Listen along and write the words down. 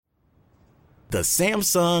The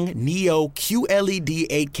Samsung Neo QLED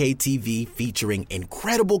 8K TV featuring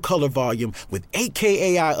incredible color volume with 8K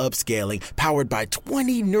AI upscaling powered by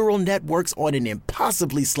 20 neural networks on an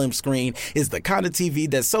impossibly slim screen is the kind of TV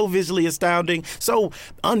that's so visually astounding, so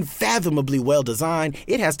unfathomably well designed,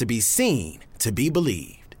 it has to be seen to be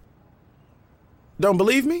believed. Don't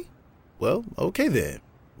believe me? Well, okay then.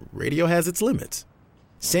 Radio has its limits.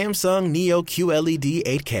 Samsung Neo QLED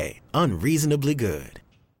 8K, unreasonably good.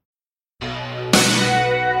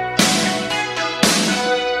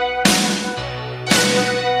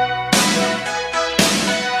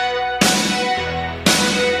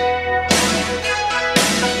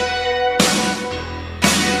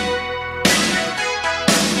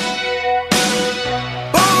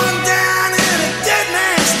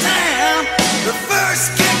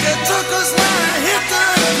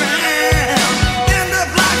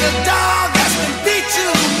 Dog has been beat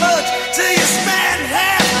too much till you spend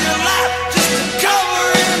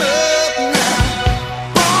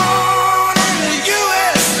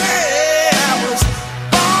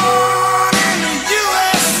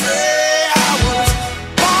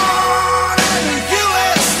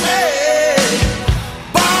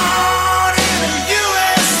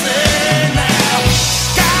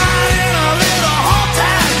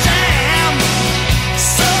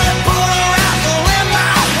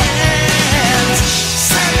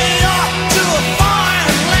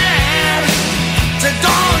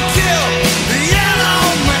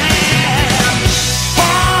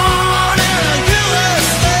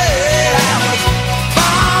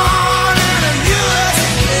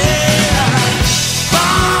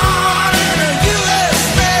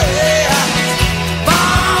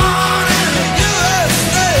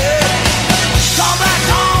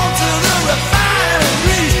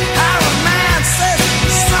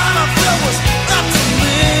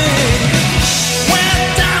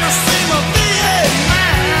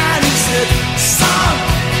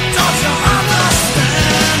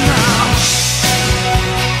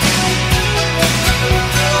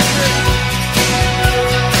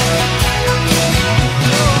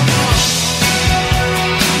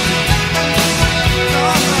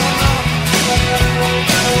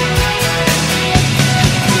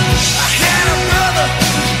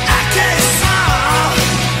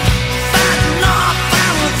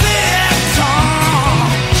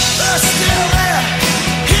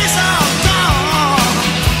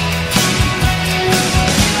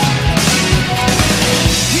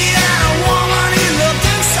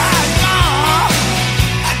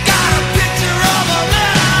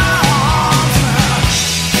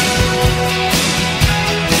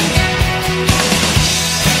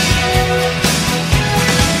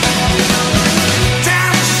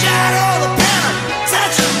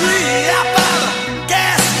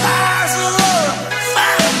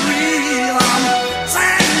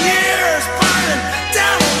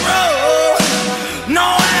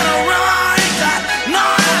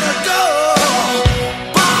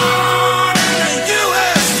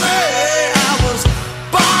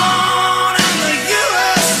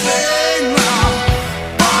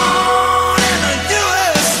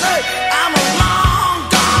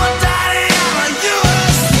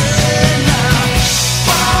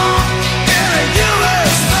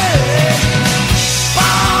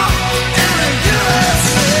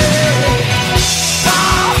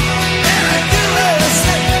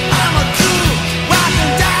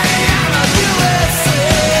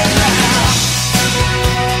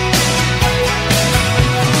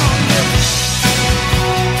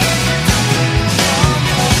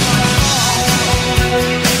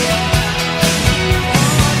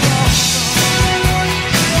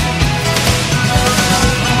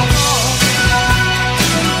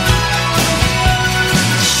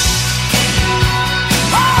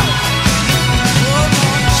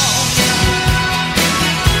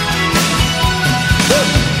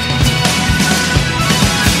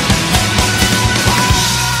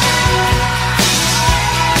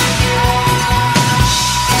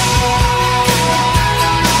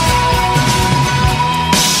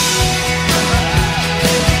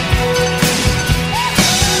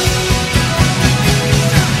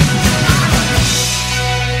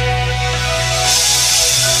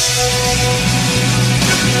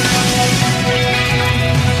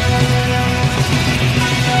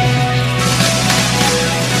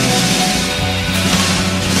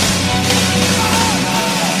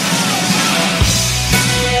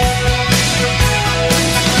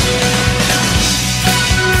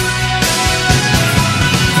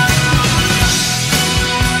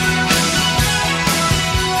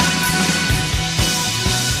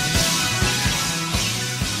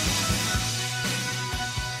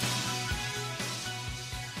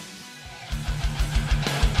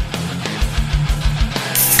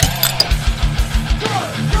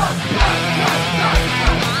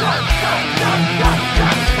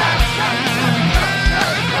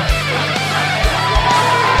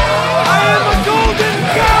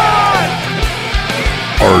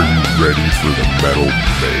for the Metal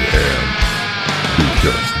Mayhem,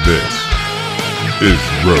 because this is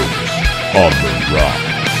Rogues on the Rocks.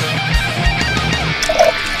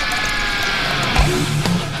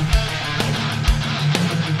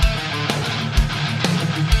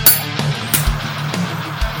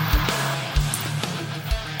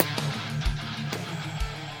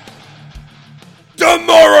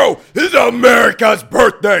 Tomorrow is America's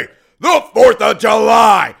birthday, the 4th of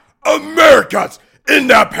July, America's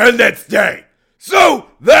Independence Day. So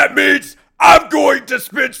that means I'm going to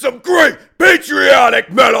spin some great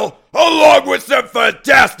patriotic metal along with some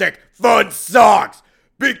fantastic fun songs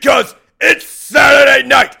because it's Saturday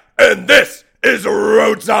night and this is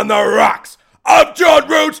Rhodes on the Rocks. I'm John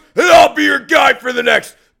Rhodes and I'll be your guide for the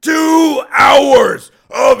next 2 hours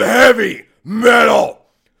of heavy metal.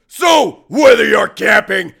 So, whether you're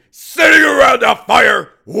camping, sitting around a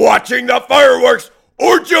fire, watching the fireworks,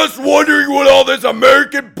 or just wondering what all this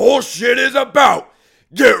American bullshit is about,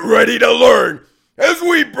 get ready to learn as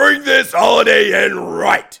we bring this holiday in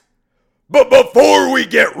right. But before we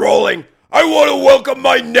get rolling, I want to welcome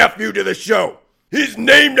my nephew to the show. He's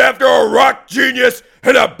named after a rock genius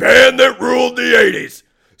and a band that ruled the 80s.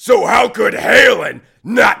 So how could Halen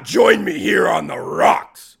not join me here on the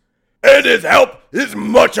Rocks? And his help is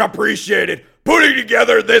much appreciated putting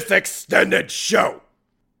together this extended show.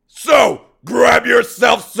 So, grab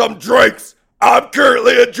yourself some drinks. I'm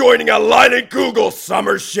currently enjoying a Leinenkugel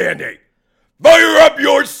summer shandy. Fire up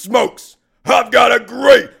your smokes. I've got a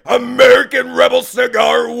great American Rebel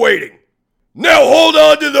cigar waiting. Now hold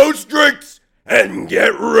on to those drinks and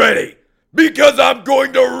get ready, because I'm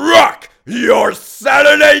going to rock your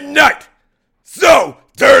Saturday night. So,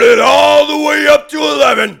 turn it all the way up to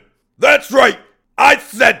 11. That's right, I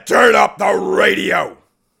said turn up the radio.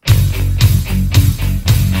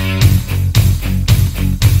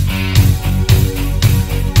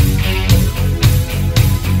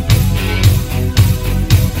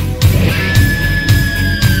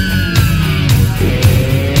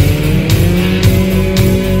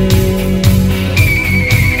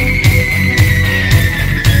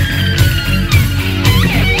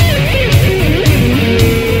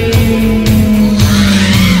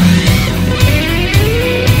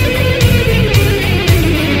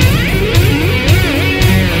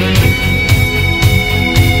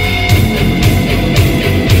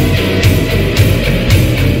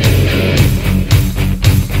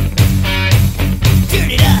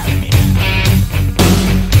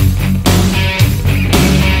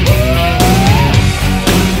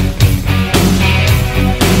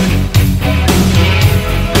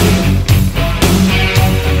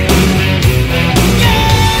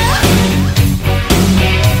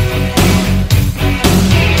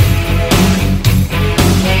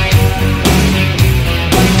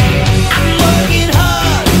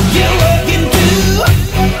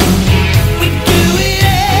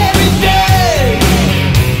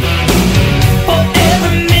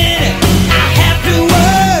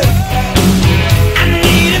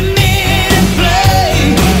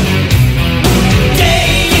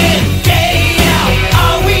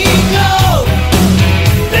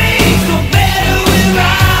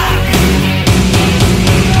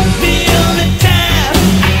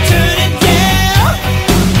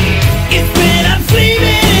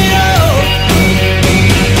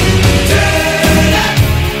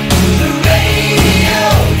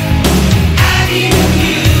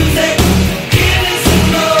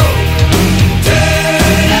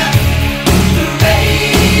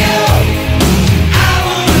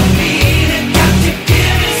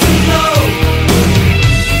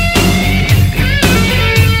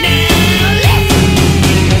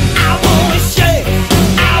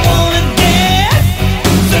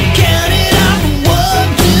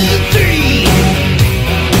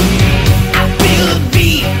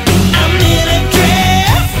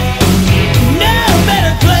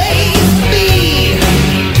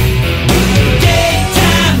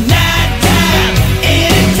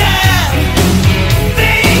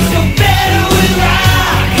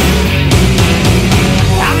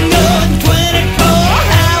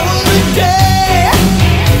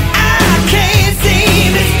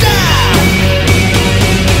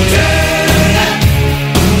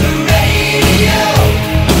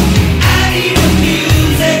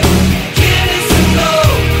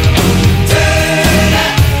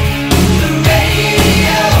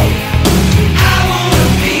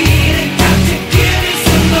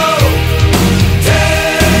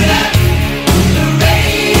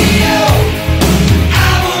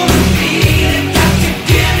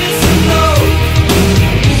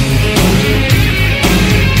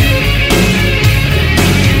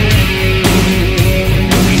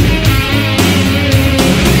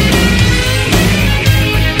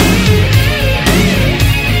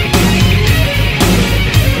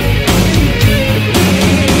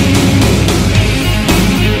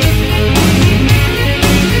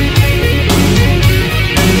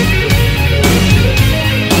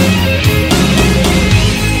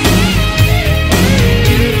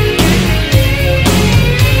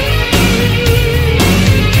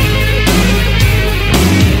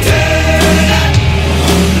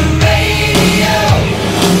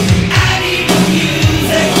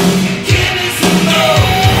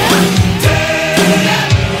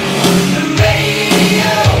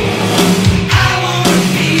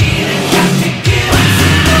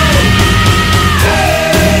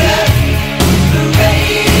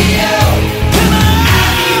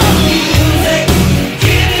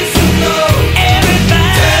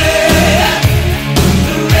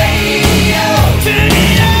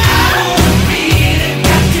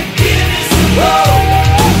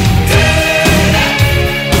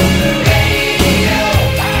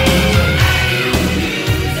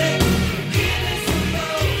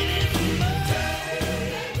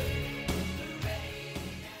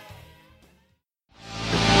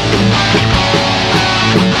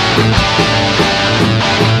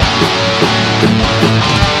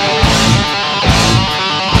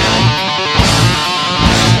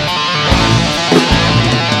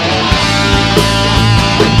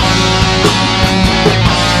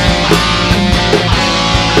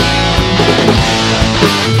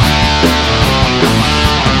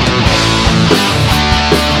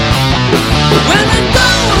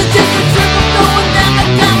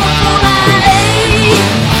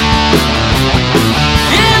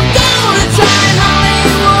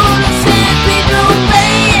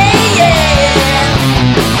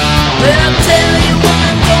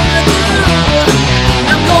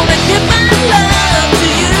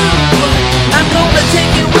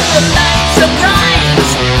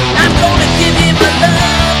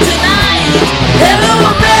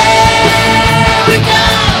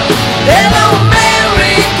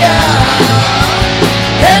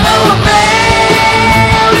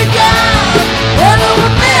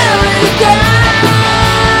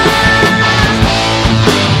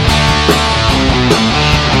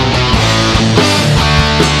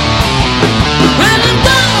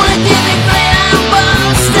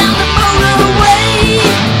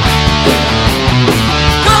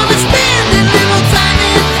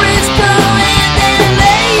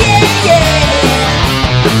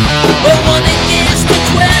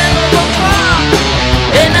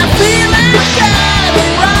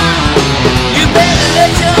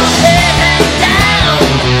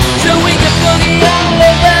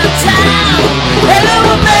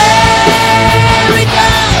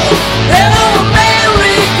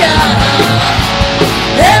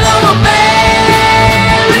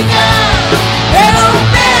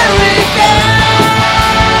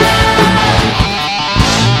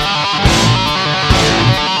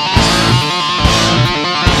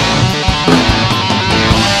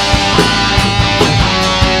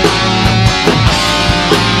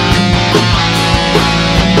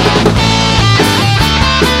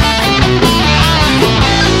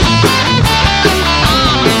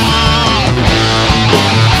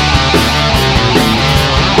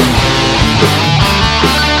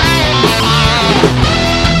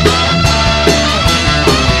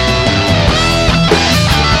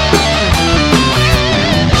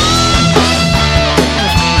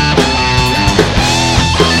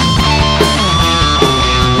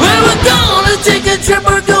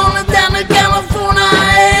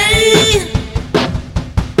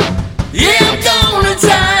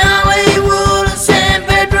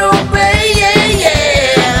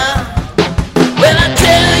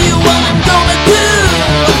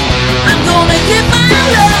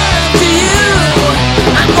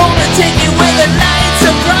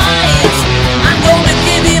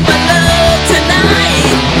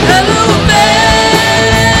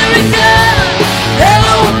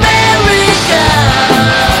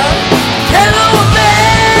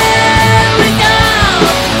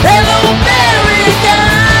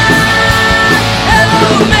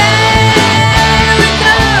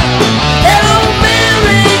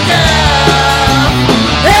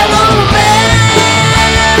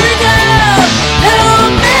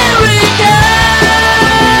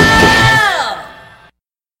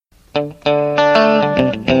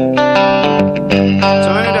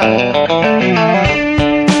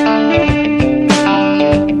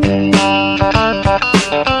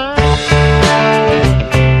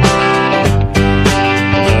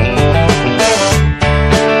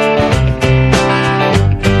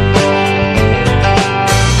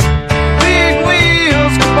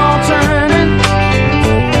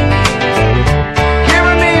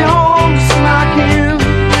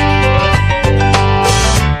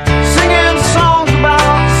 Singing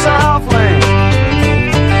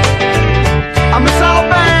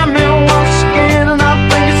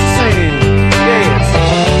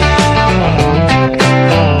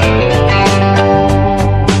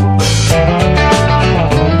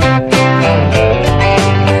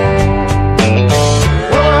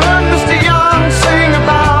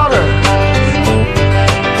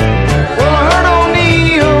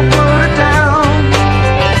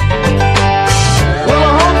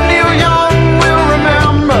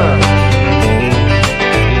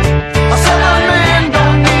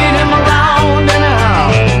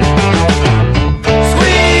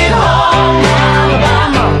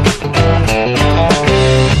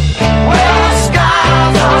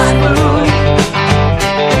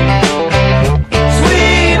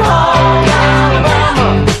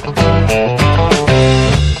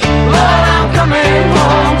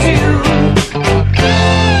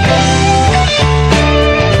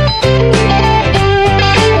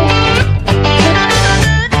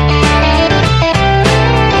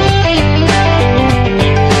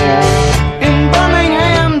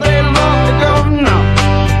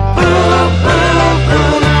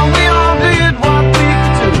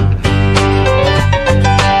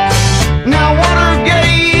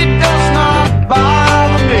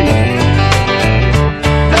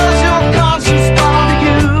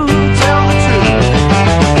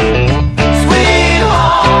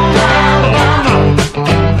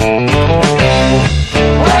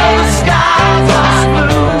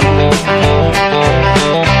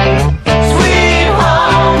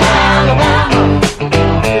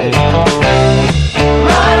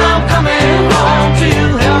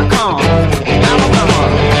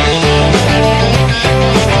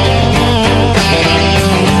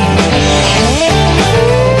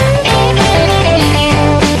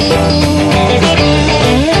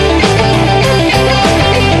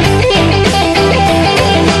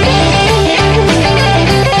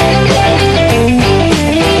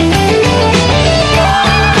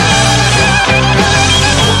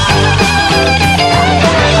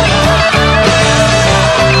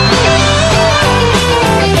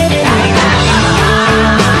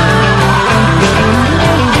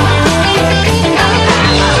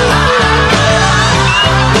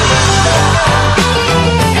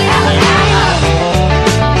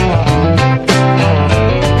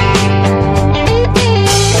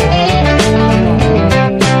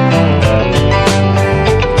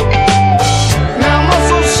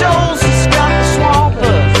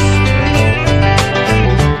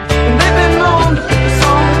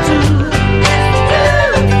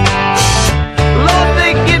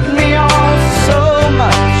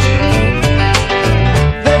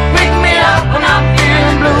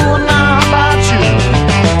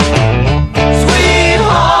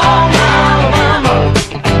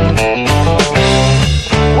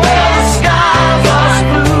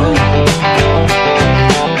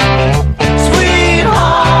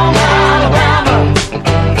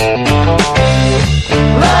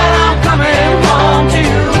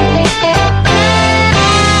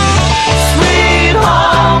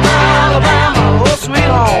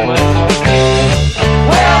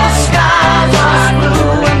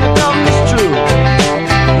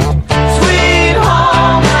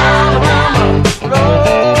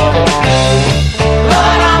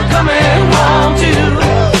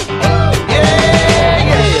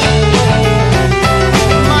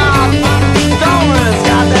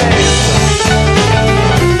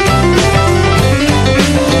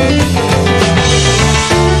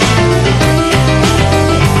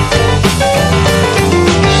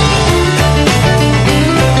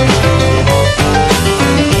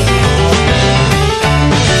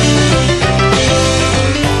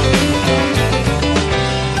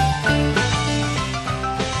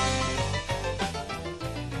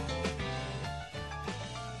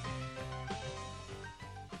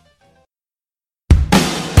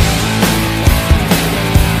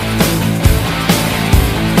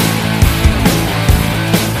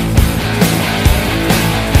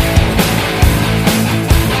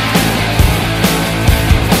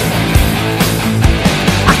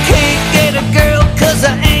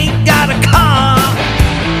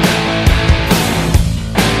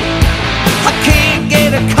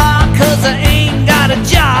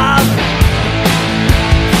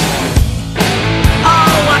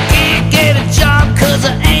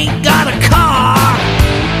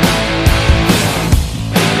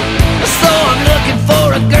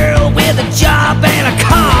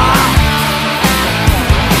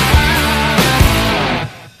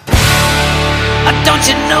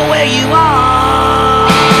know where you are.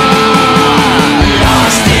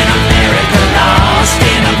 Lost in America, lost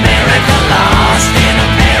in America, lost in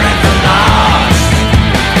America, lost.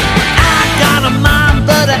 I got a mom,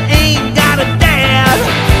 but I ain't got a dad.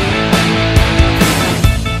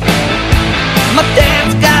 My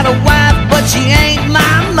dad's got a wife, but she ain't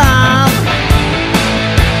my mom.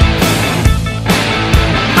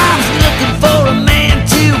 Mom's looking for a man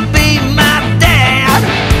to be my dad,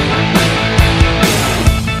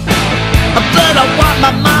 but I want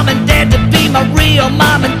my mom and dad to be my real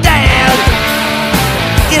mom and dad.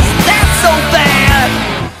 Is that so bad?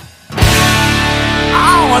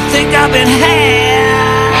 Oh, I think I've been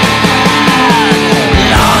had.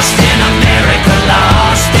 Lost in America,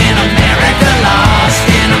 lost in America, lost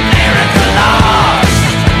in America, lost.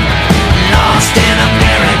 Lost in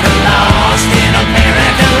America, lost in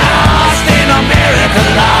America, lost in America,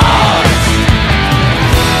 lost.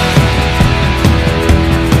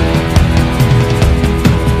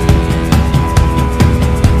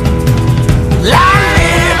 I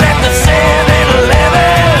live at the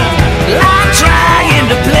 7-Eleven. I'm trying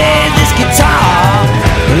to play this guitar.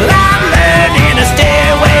 I'm learning a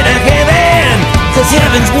stairway to heaven, 'cause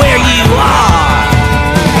heaven's where you are.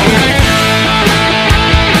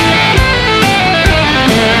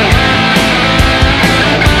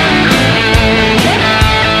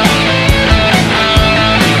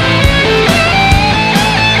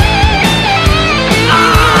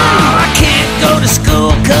 Oh, I can't go to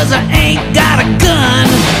school 'cause I ain't got a gun.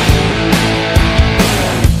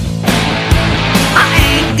 I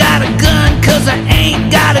ain't got a gun 'cause I ain't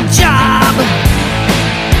got a job.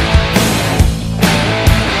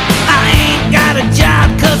 I ain't got a job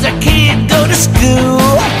 'cause I can't go to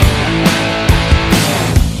school.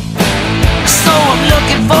 So I'm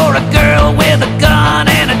looking for a girl with a gun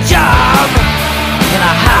and a job, in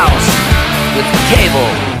a house with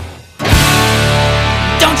cable.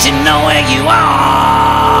 Don't you know where you are?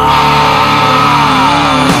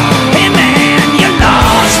 Hey man, you're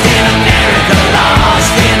lost in America,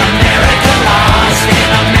 lost in America, lost in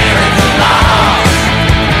America, lost.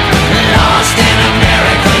 Lost in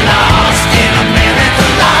America, lost in America,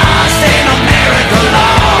 lost in America,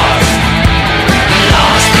 lost.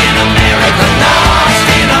 Lost in America, lost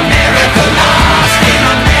in America, lost in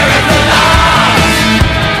America, lost.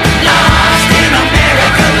 Lost in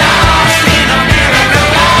America, lost in America,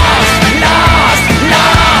 lost. Lost,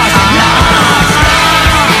 lost, lost.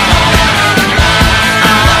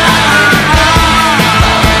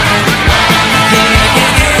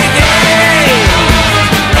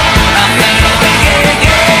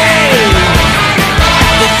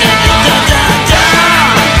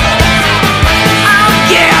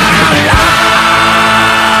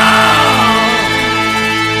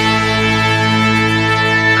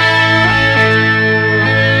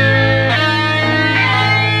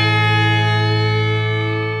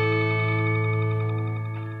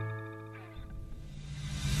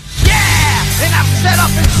 And I've set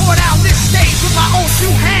up and tore down this stage with my own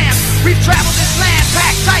two hands. We've traveled this land,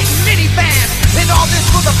 packed tight in minivans, and all this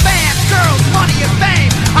for the fans, girls, money, and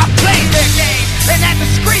fame. I played their game and had to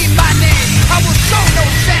scream my name. I will show no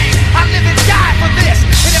shame. I live and die for this,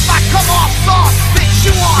 and if I come off soft, then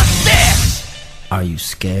chew on this. Are you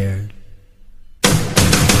scared?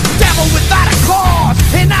 Devil without a cause,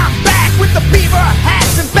 and I'm back with the beaver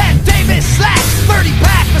hats and Ben Davis slacks.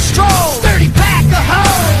 30-pack of stroll, 30-pack of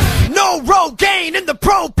hoe. No Rogaine in the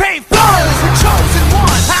propane flow. The chosen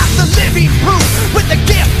one, I'm the living proof, with the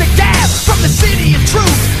gift of gab from the city of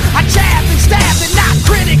truth. I jabbed and stabbed and knocked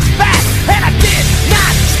critics back, and I did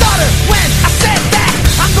not stutter when I said that.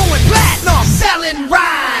 I'm going platinum, selling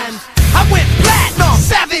rhymes. I went platinum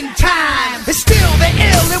 7 times, and still they're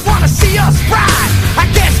ill and wanna see us ride. I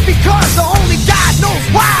guess because only God knows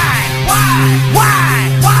why. Why?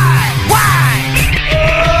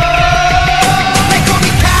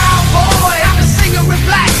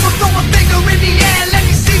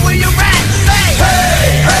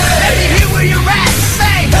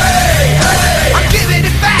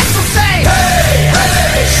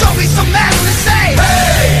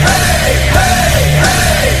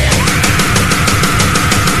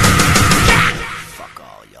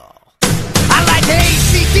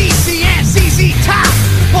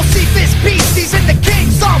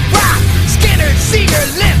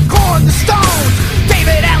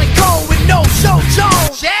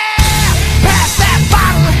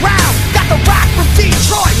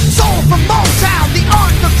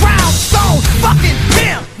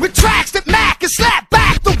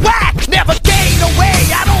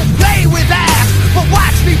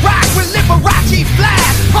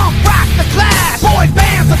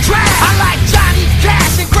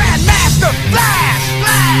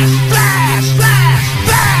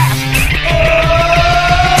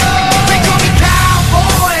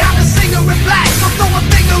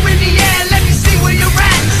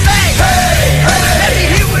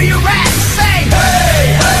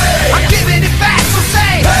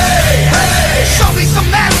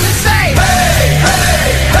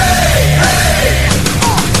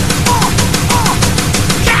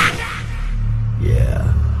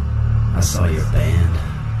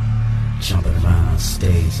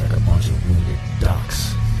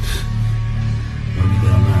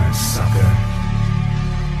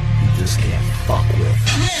 just can't fuck with.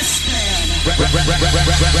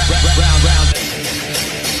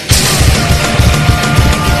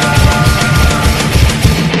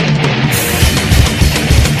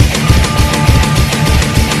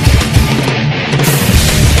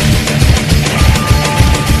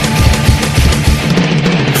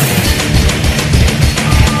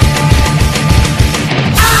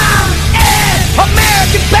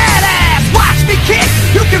 American badass, watch me kick.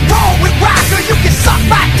 You can roll with rock or you can suck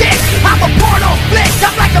my dick. I'm a porno flick,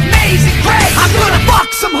 I'm like Amazing Grace. I'm gonna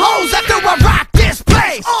fuck some hoes after I rock this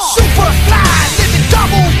place. Super fly, living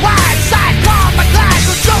double wide, sidecar my glide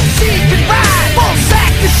so Joe C can ride. Full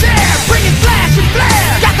sack to share, bringing flash and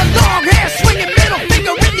flare. Got the long hair, swinging middle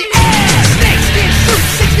finger in the air. Snakeskin suit,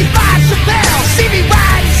 65 Chevelle. See me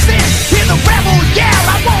ride and sin, hear the rebel yell.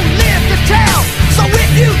 I won't live to tell, so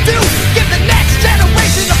if you do, give the next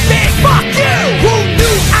generation a big fuck you. Who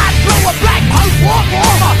knew I'd blow a black punk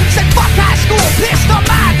warmer? Said fuck high school, pissed on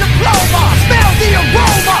my diploma. Smell the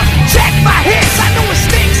aroma, check my hits. I know it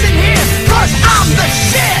stinks in here, cause I'm the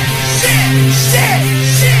shit.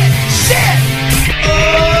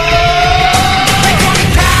 They call me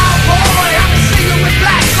cowboy, I'm a singer with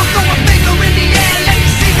black. So throw a finger in the air, let me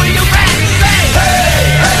see where you're at. Say,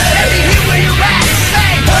 hey, hey. Let me hear where you're at.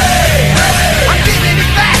 Say, hey, hey. I'm giving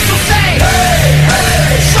it back, so say, hey,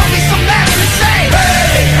 hey. Show me some love and say,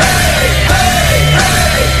 hey, hey, hey, hey.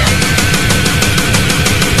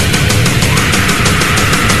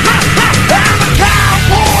 I'm a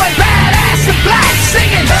cowboy, badass and black,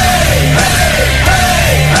 singing, hey, hey, hey,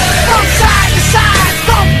 hey. From side to side,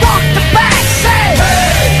 from front to back, say,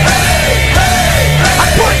 hey, hey, hey, hey. I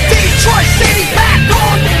put Detroit City back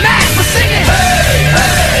on the map for singing, hey,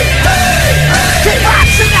 hey, hey, hey. Kid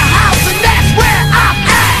Rock's in the house and that's where I'm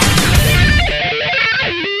at.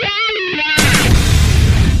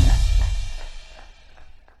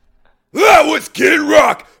 That was Kid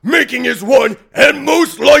Rock making his one and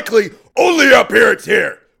most likely only appearance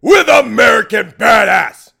here with American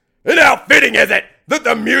Badass. And how fitting is it that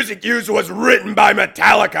the music used was written by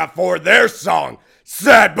Metallica for their song,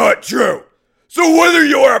 Sad But True. So whether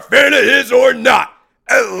you're a fan of his or not,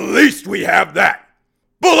 at least we have that.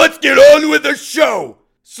 But let's get on with the show.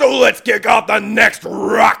 So let's kick off the next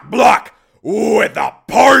rock block with a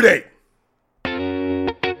party.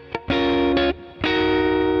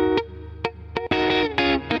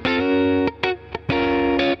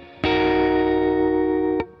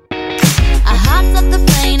 I hopped up the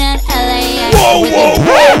plane at LAX. Whoa, whoa,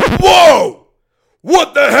 whoa, whoa!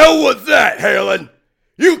 What the hell was that, Halen?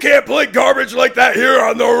 You can't play garbage like that here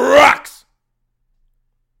on the rocks!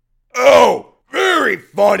 Oh, very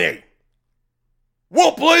funny.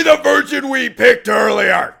 We'll play the version we picked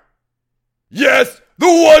earlier. Yes, the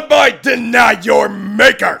one by Deny Your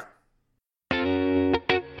Maker.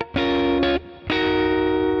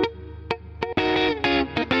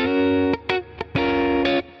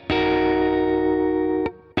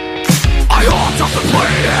 I hopped off the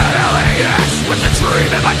plane at LAX with a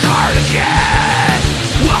dream in my cardigan.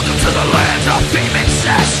 Welcome to the land of fame and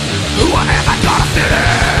success. Who I am, I gotta fit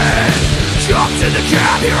in. Jumped in the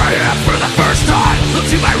cab, here I am for the first time. Look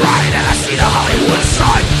to my right and I see the Hollywood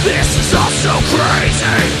sign. This is all so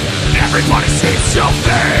crazy. Everybody seems so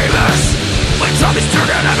famous. My tummy's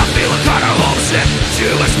turning and I'm feeling kinda homesick.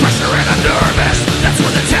 Too much pressure and I'm nervous. That's when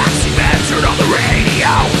the taxi man turned on the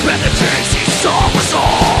radio and the Jay-Z song was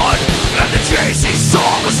on. And the Jay-Z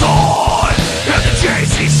song was on. And the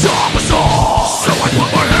Jay-Z song was on. So I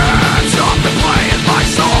put my hands up and playing my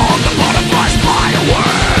song. The butterflies fly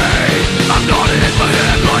away. I'm nodding in my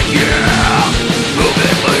head like yeah.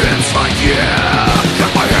 Moving my hips like yeah.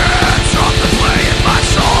 Got my hands up and playing my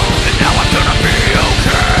song. And now I'm gonna be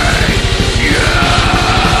okay.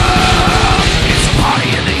 Yeah. It's a party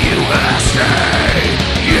in the USA.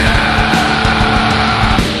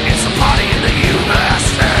 Yeah. It's a party in the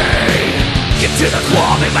USA. Get to the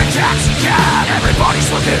club in my taxi cab. Everybody's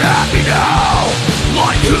looking at me now.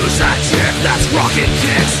 Like who's that chick that's rocking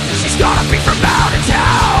kicks? She's gotta be from out of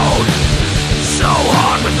town. So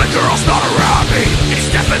hard with my girls not around me. It's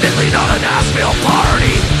definitely not a Nashville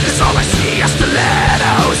party. Cause all I see is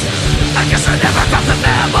stilettos. I guess I never got the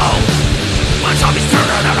memo. My tummy's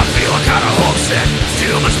turning and I'm feeling kinda homesick.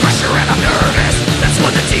 Too much pressure and I'm nervous. That's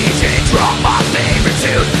when the DJ dropped my favorite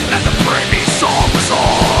tune. And the Britney song was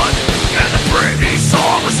on. And the Britney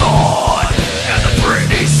song was on. And the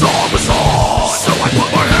Britney song was on. So I put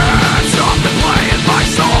my hands up and playing my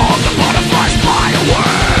song. The butterflies fly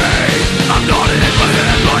away. I'm nodding in my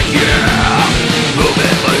head like yeah.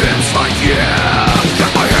 Moving my hips like yeah.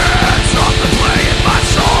 Got my hands up and playing my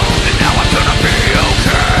song. And now I'm gonna be okay.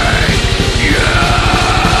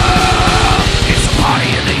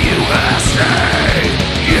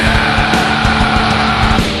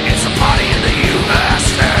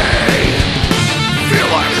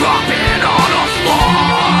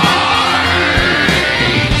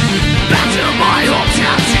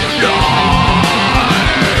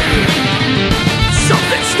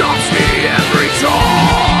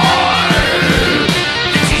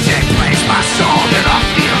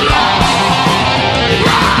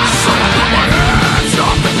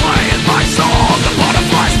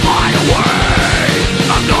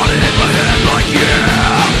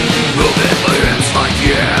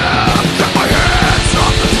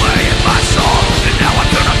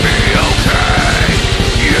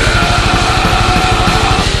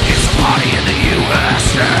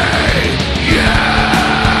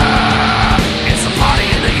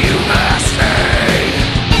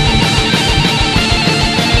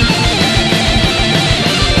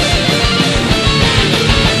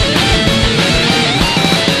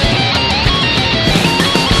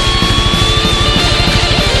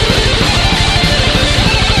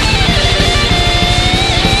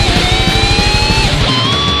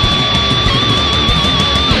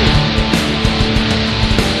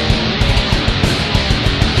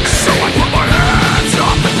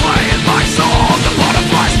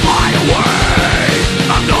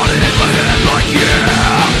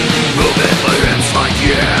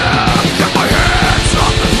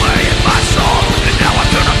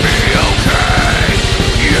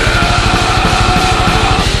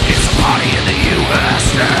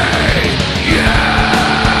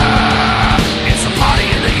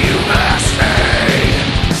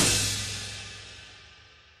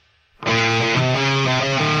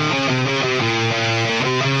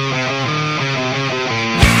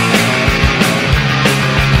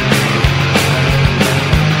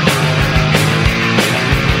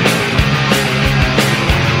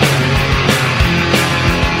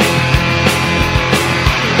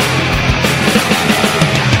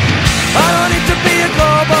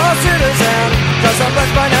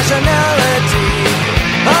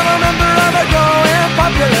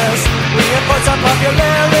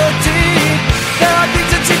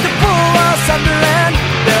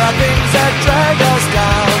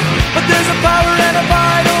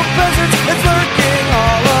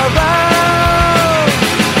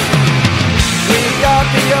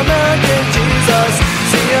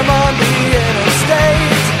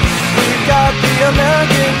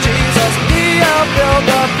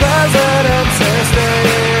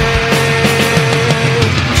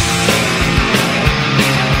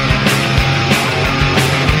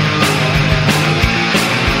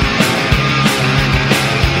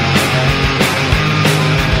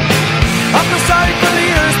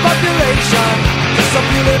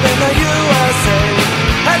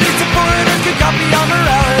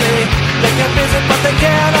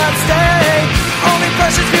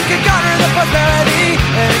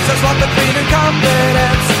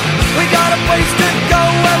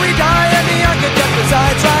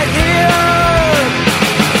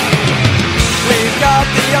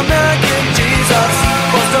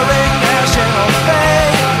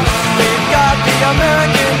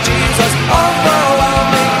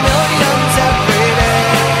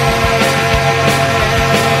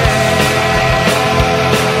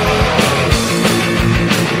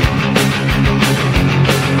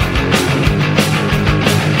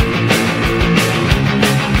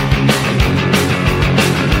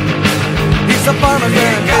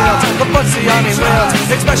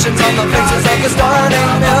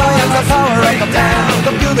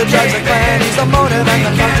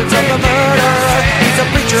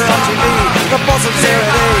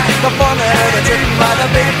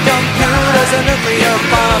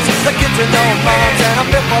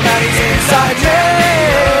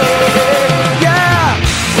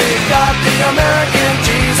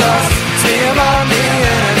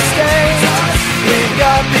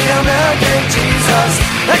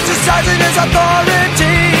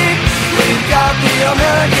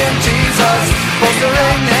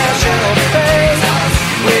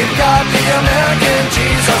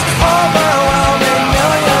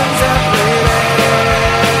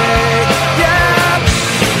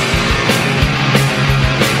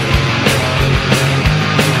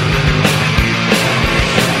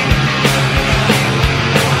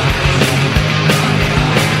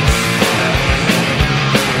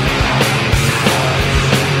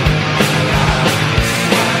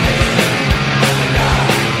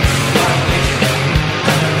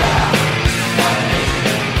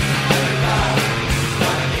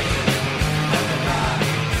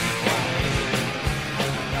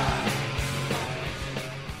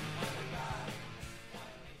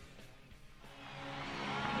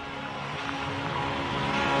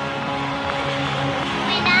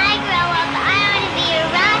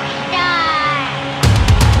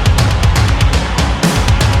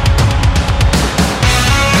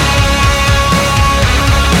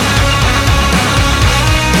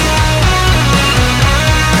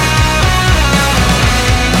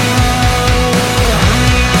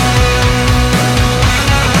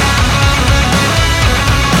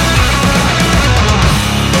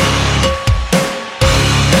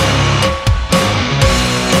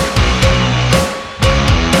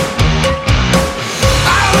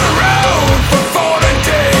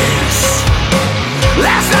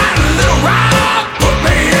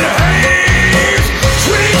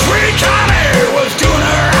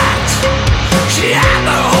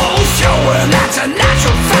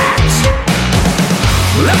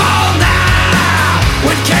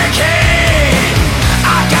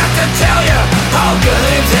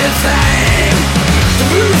 everything. The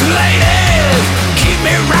blues ladies keep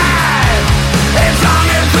me right. As long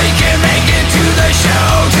as we can make it to the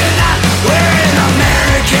show tonight. We're an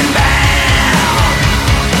American band.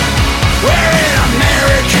 We're an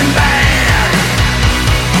American band.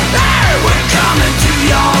 Hey, we're coming to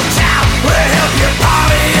your town. We'll help you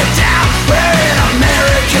party it down. We're an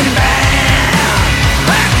American band.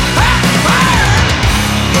 Hey, hey, hey.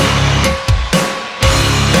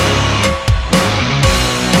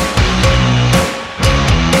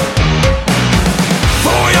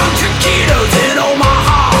 Four young taquitos in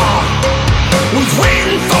Omaha was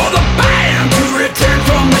waiting for the band to return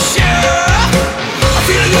from the show. I'm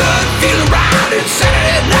feeling good, feeling right. It's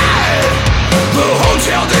Saturday night. The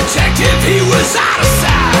hotel detective, he was out of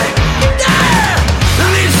sight. Yeah,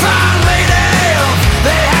 and these fine ladies,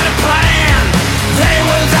 they had a plan. They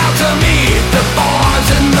was out to meet the boys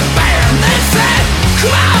in the band. They said,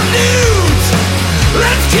 "Come on, dudes,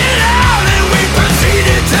 let's get out." And we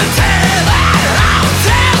proceeded to tear that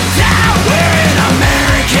hotel down. We're an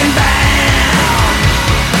American band.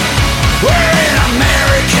 We're an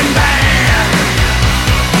American band.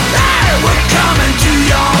 Hey, we're coming to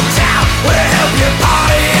your town. We'll help you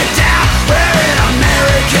party it down. We're an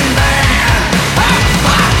American band. Ha,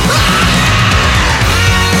 ha, ha.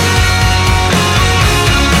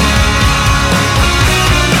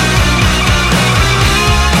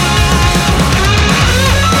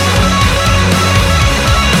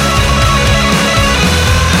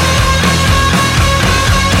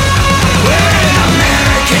 We're an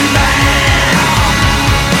American band.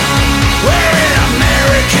 We're an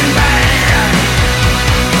American band.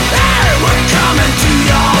 Hey, we're coming to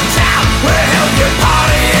your town. We'll help you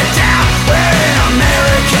party it down. We're an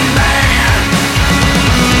American band.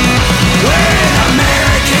 We're an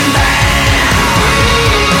American band.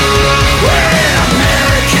 We're an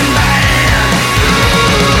American band.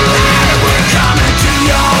 Hey, we're coming to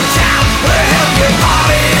your town. We'll help you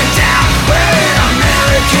party it down. We're an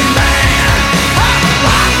American band. Ha, ha,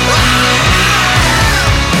 ha.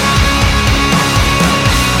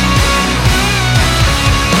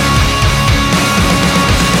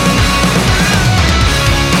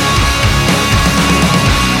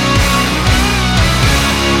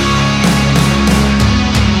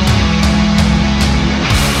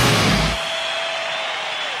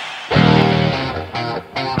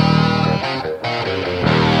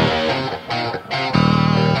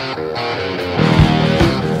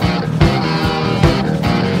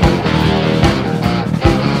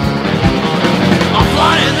 I'm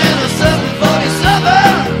flying in a 747.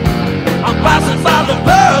 I'm passing by the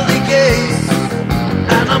pearly gates,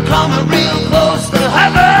 and I'm coming real close to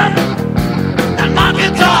heaven. And my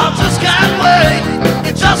guitar just can't wait.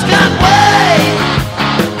 It just can't wait.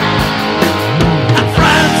 And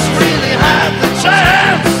France really had the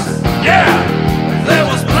chance. Yeah, there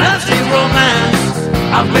was plenty romance.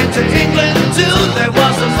 I've been to England too. There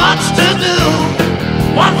wasn't much to do.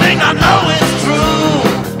 One thing I know is true.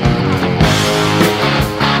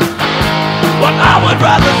 What I would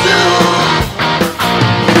rather do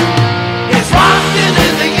is rockin'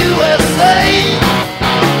 in the USA.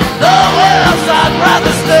 Nowhere else I'd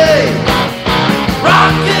rather stay.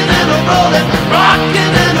 Rockin' and a rollin',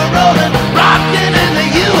 rockin' and a rollin', rockin' in the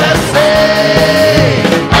USA.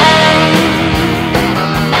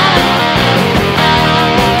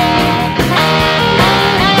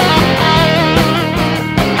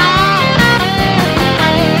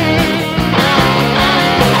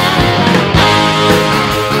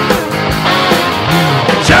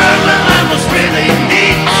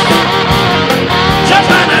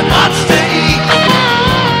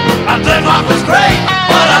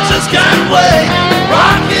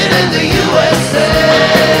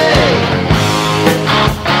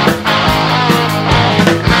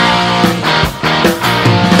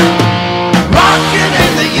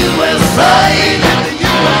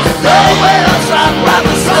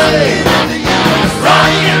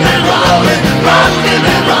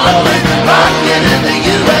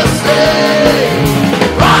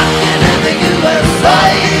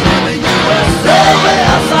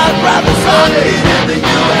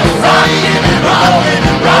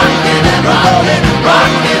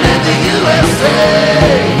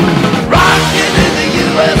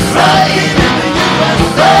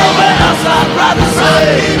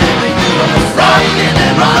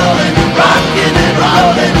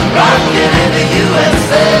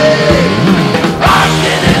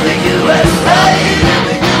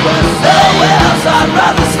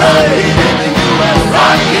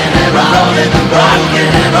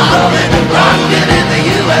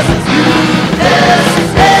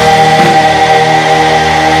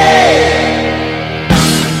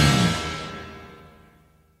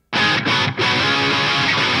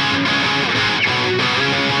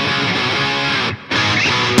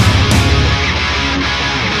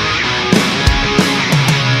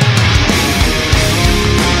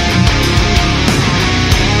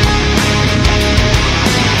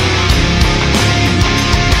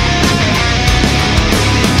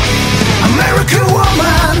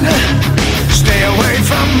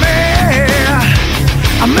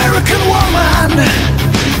 American woman,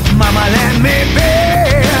 mama let me be.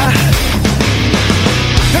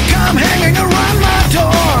 You come hanging around my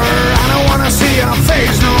door, I don't wanna see your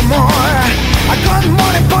face no more. I got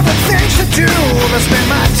money but the things to do, I spend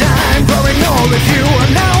my time growing old with you.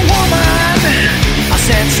 Now woman, I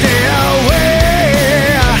said stay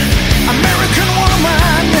away. American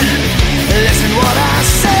woman, listen what I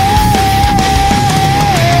say.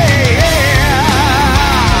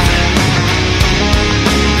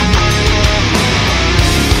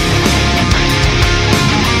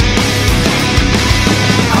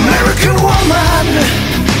 American woman,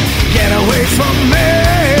 get away from me.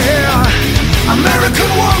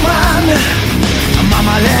 American woman,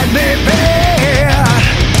 mama let me be.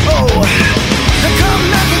 Oh, they come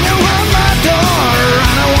knocking around my door,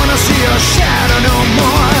 I don't wanna see your shadow no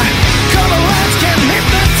more. Color lights can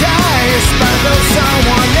hypnotize, but though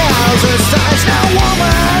someone else's eyes. Now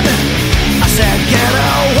woman, I said get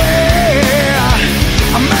away.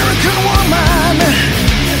 American woman,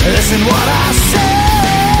 listen what I say.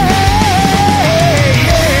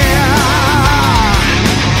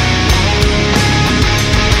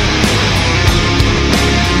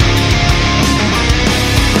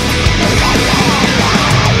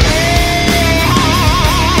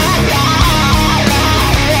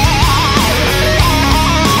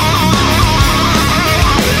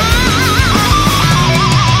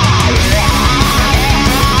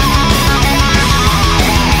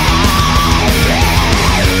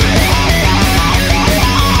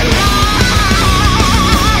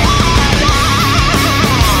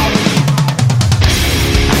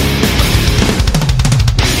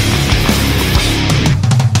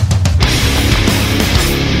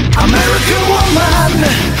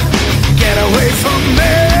 Get away from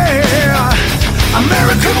me.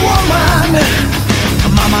 American woman,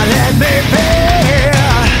 mama let me be.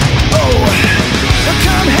 Oh,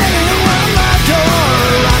 come hanging around my door,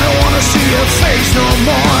 I don't wanna see your face no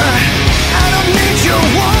more. I don't need your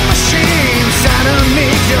war machines, I don't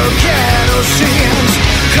need your kerosene.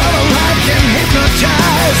 Color light can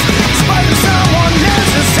hypnotize, spite someone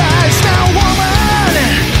else's eyes. Now woman,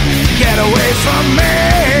 get away from me.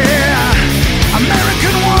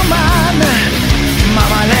 American woman,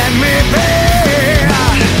 mama let me be.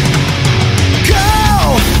 Go,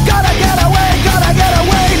 gotta get away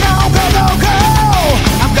now, go, go, go.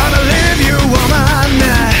 I'm gonna leave you woman,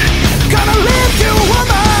 gonna leave you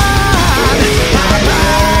woman. Bye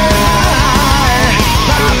bye,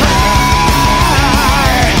 bye bye.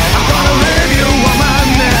 I'm gonna leave you woman,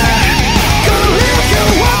 gonna leave you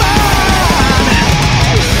woman.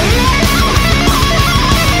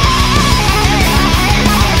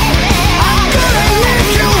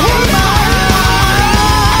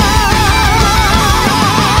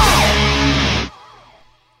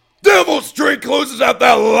 Devil Street closes out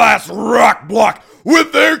that last rock block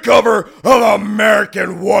with their cover of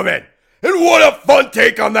American Woman. And what a fun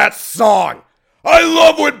take on that song. I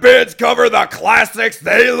love when bands cover the classics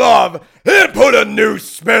they love and put a new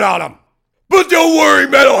spin on them. But don't worry,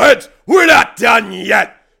 metalheads, we're not done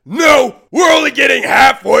yet. No, we're only getting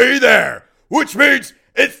halfway there, which means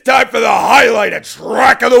it's time for the highlighted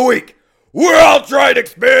track of the week, where I'll try to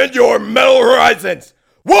expand your metal horizons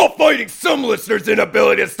while fighting some listeners'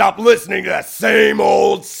 inability to stop listening to the same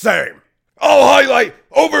old same. I'll highlight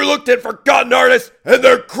overlooked and forgotten artists and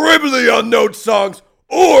their criminally unknown songs,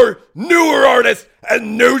 or newer artists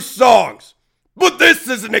and new songs. But this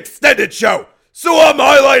is an extended show, so I'm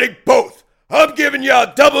highlighting both. I'm giving you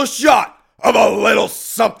a double shot of a little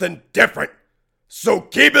something different. So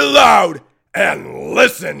keep it loud and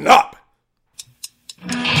listen up.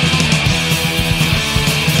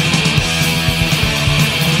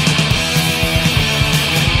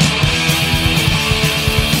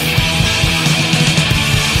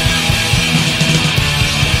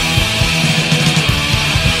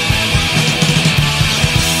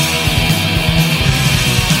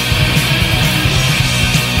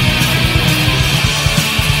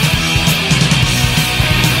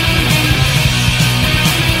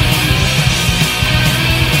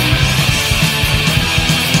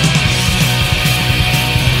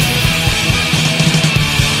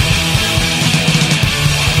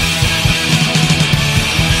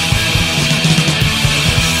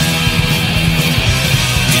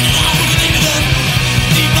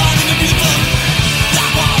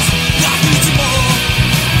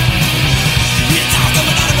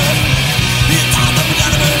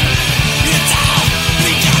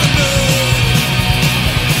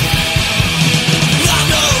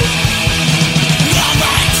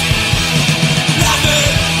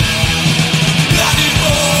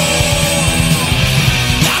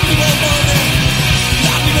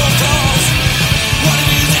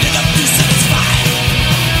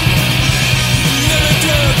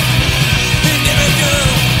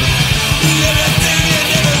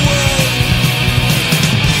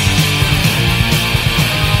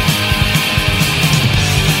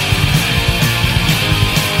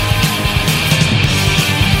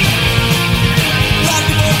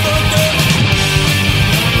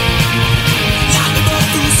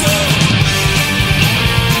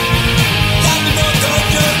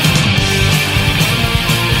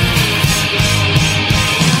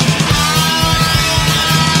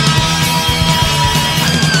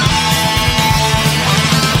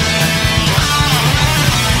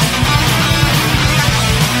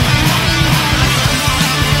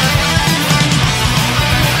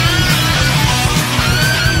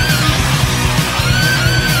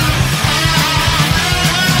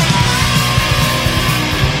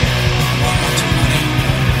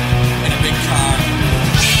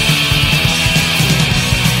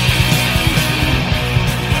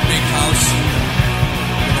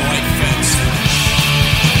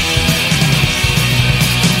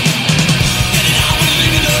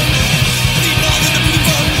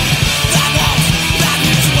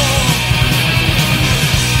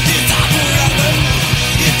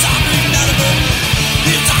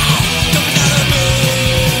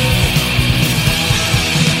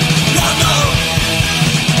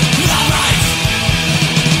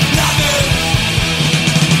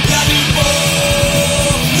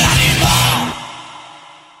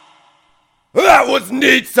 was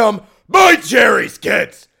Need Some by Jerry's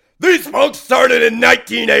Kids. These punks started in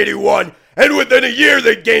 1981, and within a year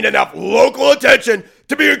they gained enough local attention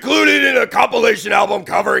to be included in a compilation album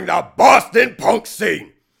covering the Boston punk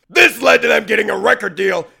scene. This led to them getting a record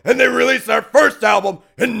deal, and they released their first album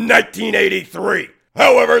in 1983.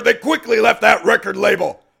 However, they quickly left that record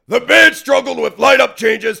label. The band struggled with lineup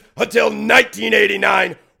changes until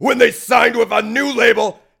 1989, when they signed with a new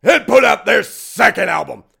label and put out their second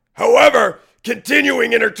album. However,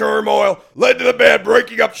 continuing inner turmoil led to the band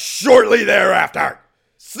breaking up shortly thereafter.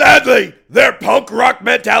 Sadly, their punk rock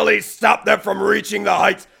mentality stopped them from reaching the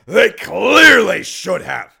heights they clearly should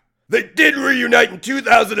have. They did reunite in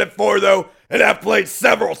 2004 though, and have played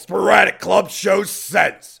several sporadic club shows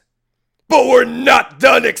since. But we're not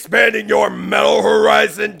done expanding your metal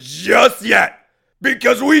horizon just yet,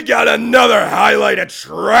 because we got another highlighted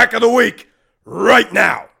track of the week right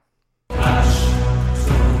now.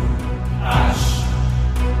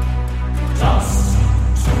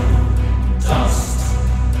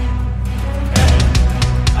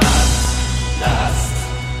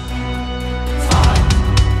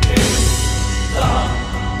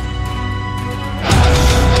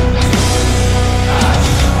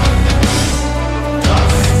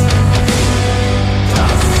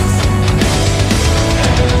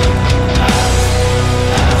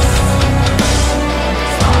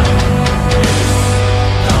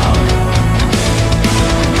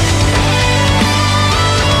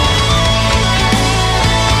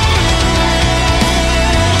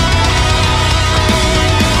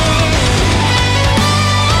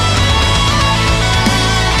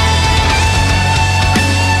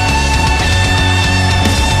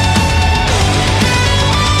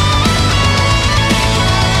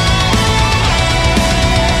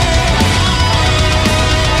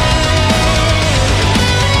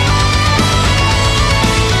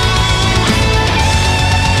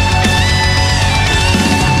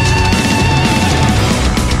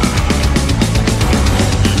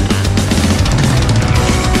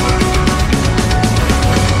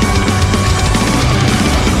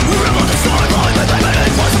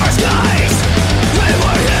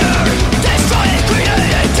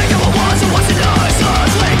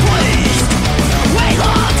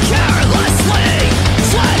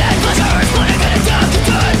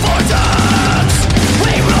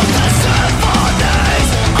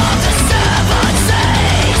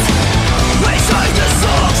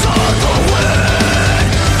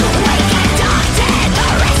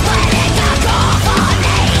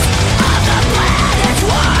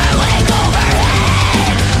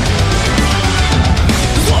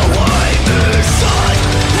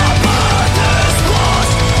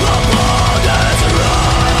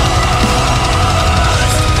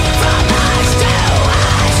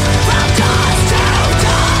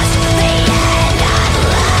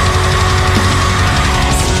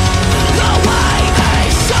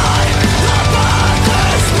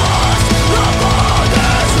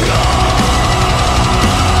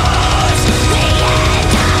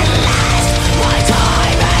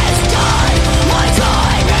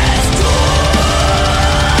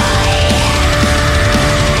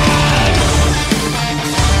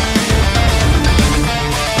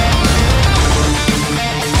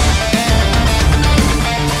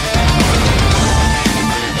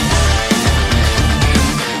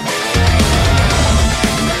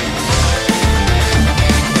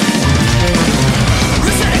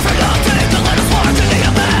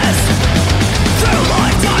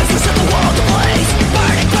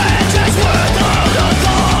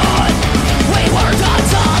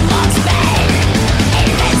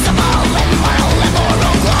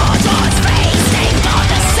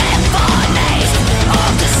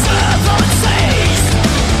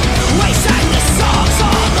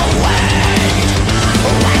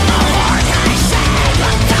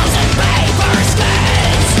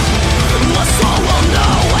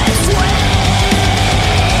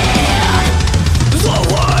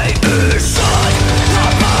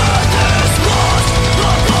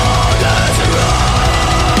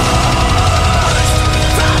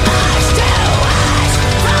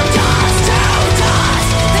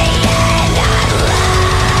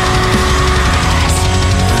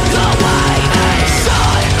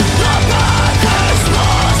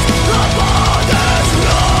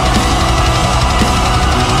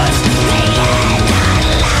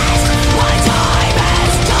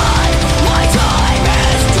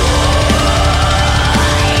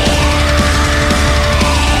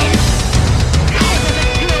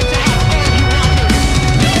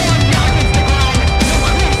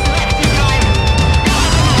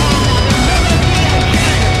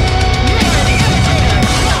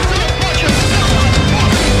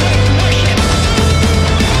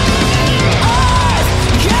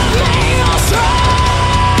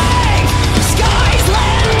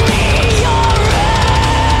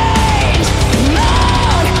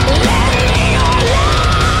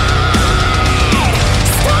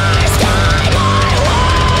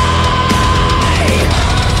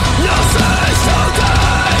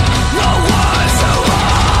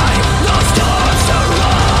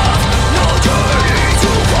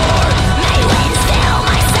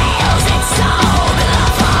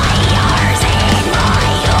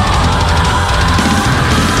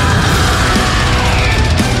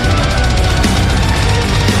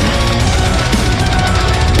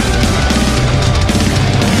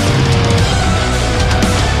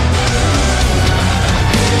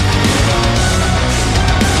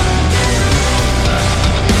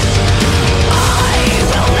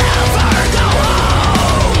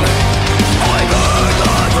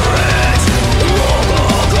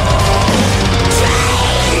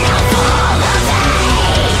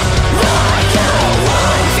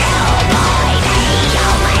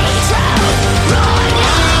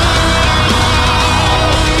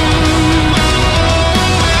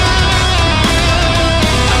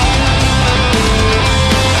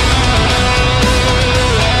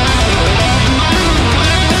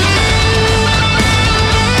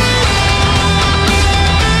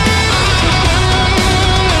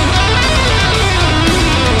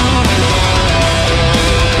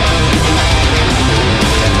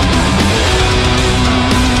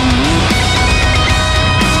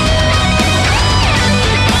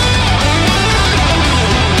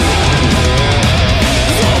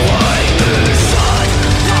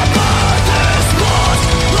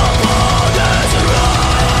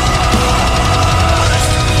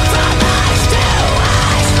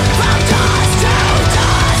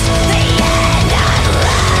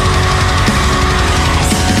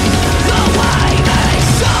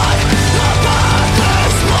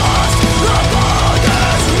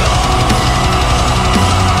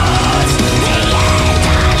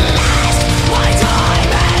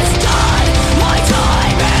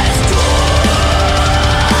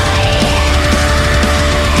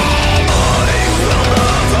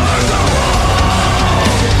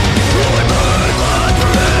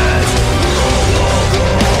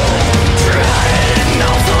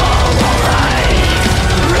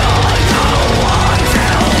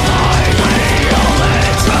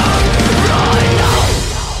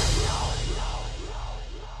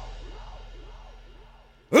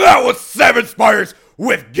 out with 7 Spires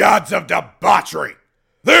with Gods of Debauchery.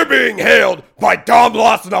 They're being hailed by Dom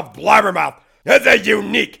Lawson of Blabbermouth as a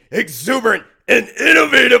unique, exuberant, and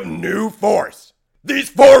innovative new force. These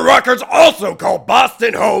 4 rockers also call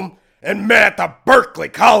Boston home and met at the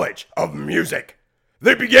Berklee College of Music.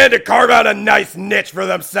 They began to carve out a nice niche for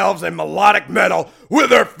themselves in melodic metal with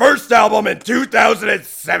their first album in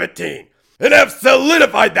 2017, and have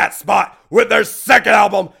solidified that spot with their second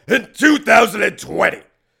album in 2020.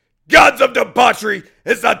 Gods of Debauchery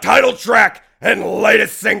is the title track and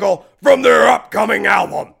latest single from their upcoming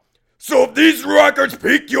album. So if these rockers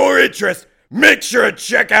pique your interest, make sure to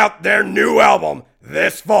check out their new album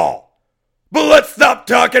this fall. But let's stop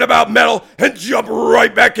talking about metal and jump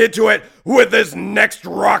right back into it with this next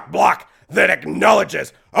rock block that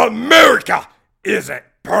acknowledges America isn't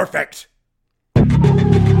perfect.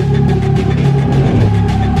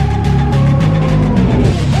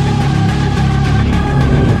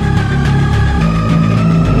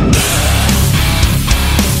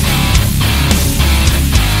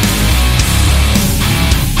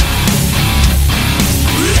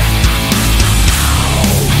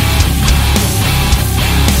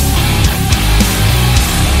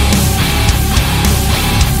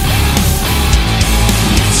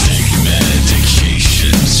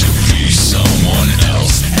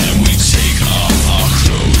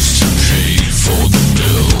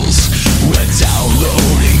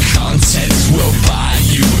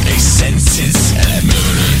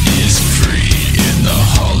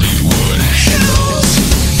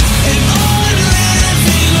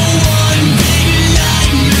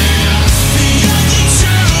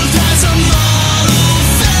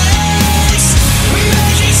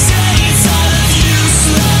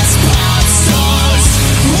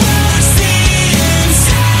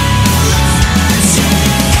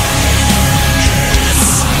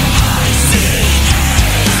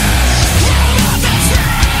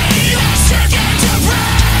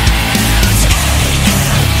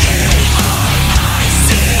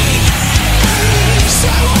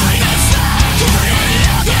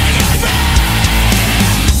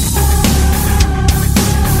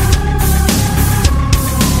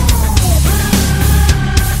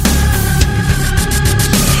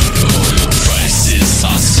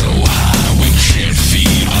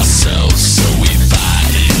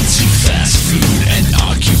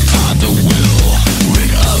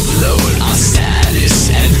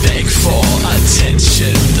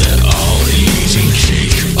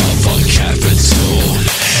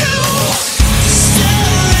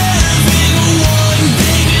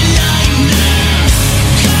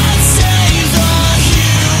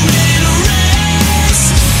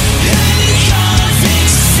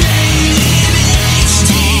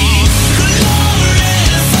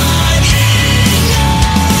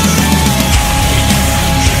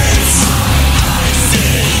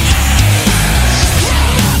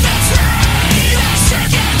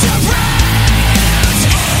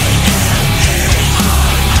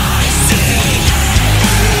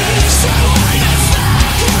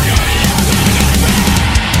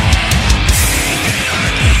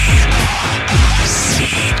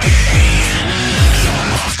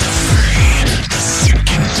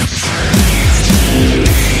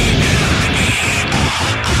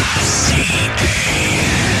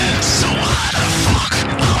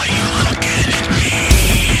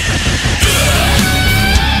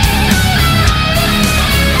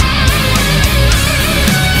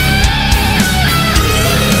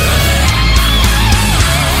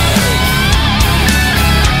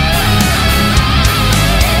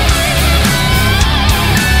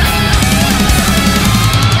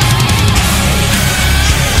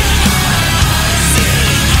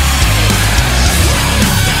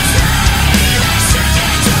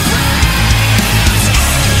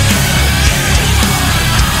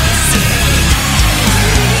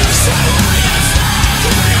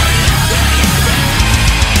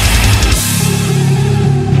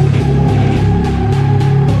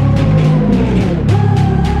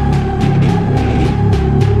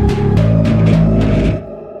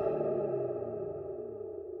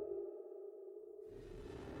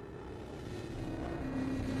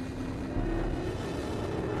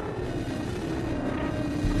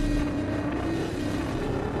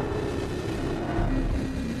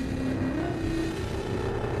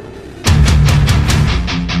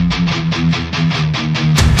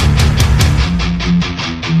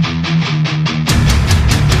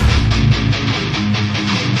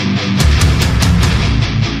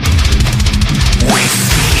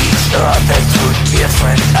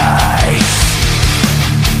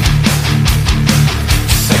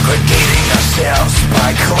 segregating ourselves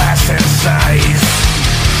by class and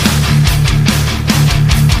size.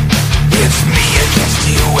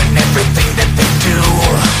 and everything that they do.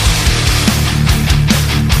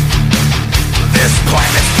 This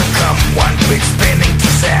planet's become one big spinning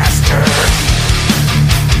disaster.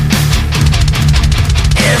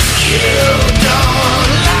 If you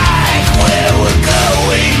don't like where we're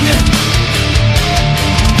going,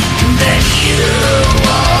 then you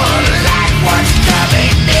won't like what's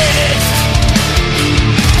coming next.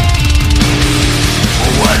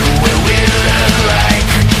 What will we look like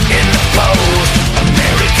in the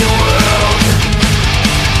post-American world?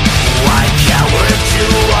 Why cower to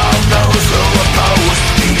all those who oppose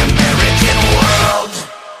the American world?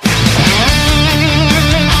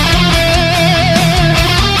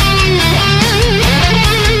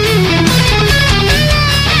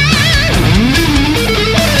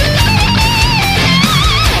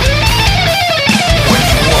 When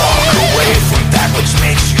you walk away from that which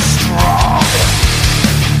makes you strong,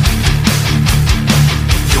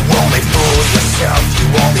 you only fool yourself, you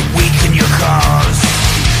only weaken your cause.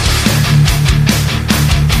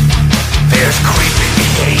 There's creeping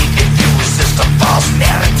hate if you resist a false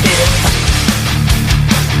narrative,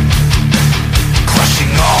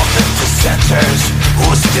 crushing all the dissenters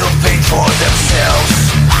who still think for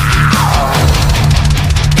themselves.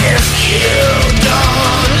 If you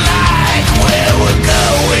don't like where we're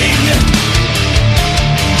going,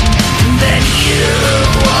 then you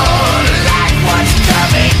won't like what's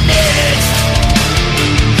coming next.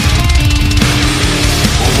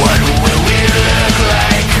 What will we look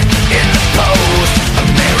like in the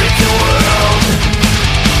post-American world?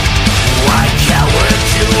 Why cower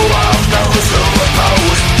to all those who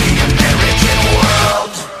oppose the American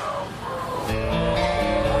world?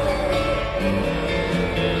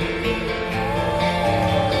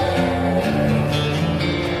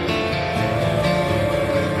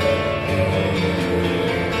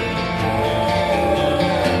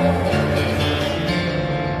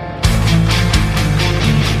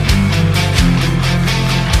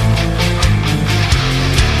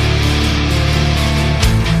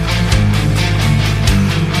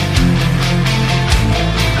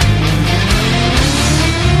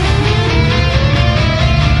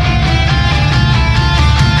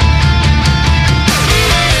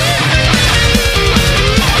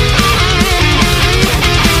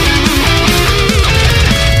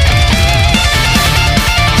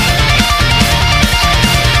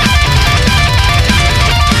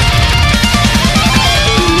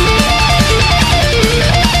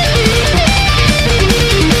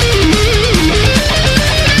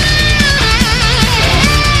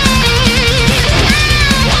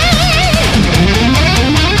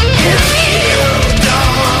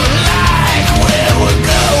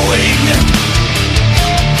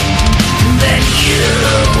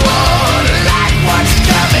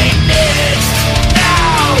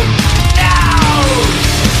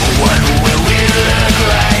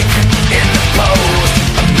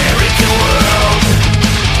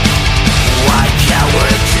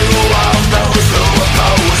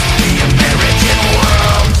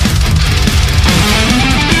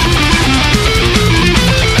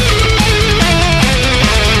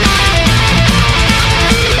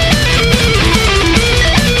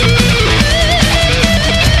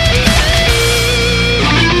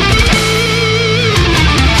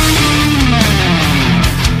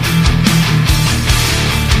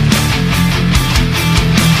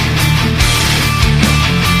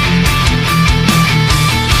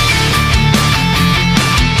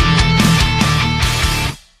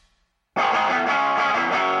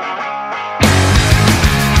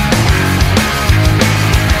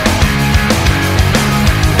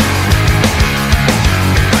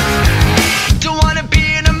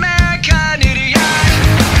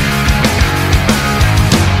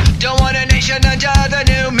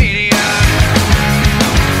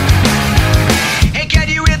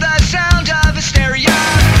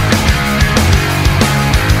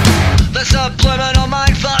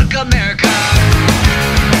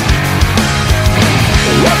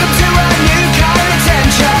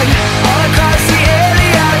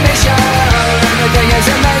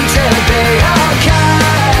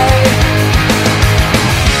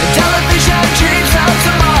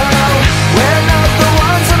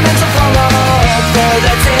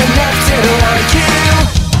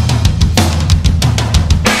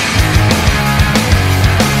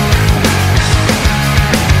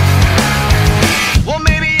 Well,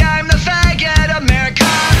 maybe I'm the fan.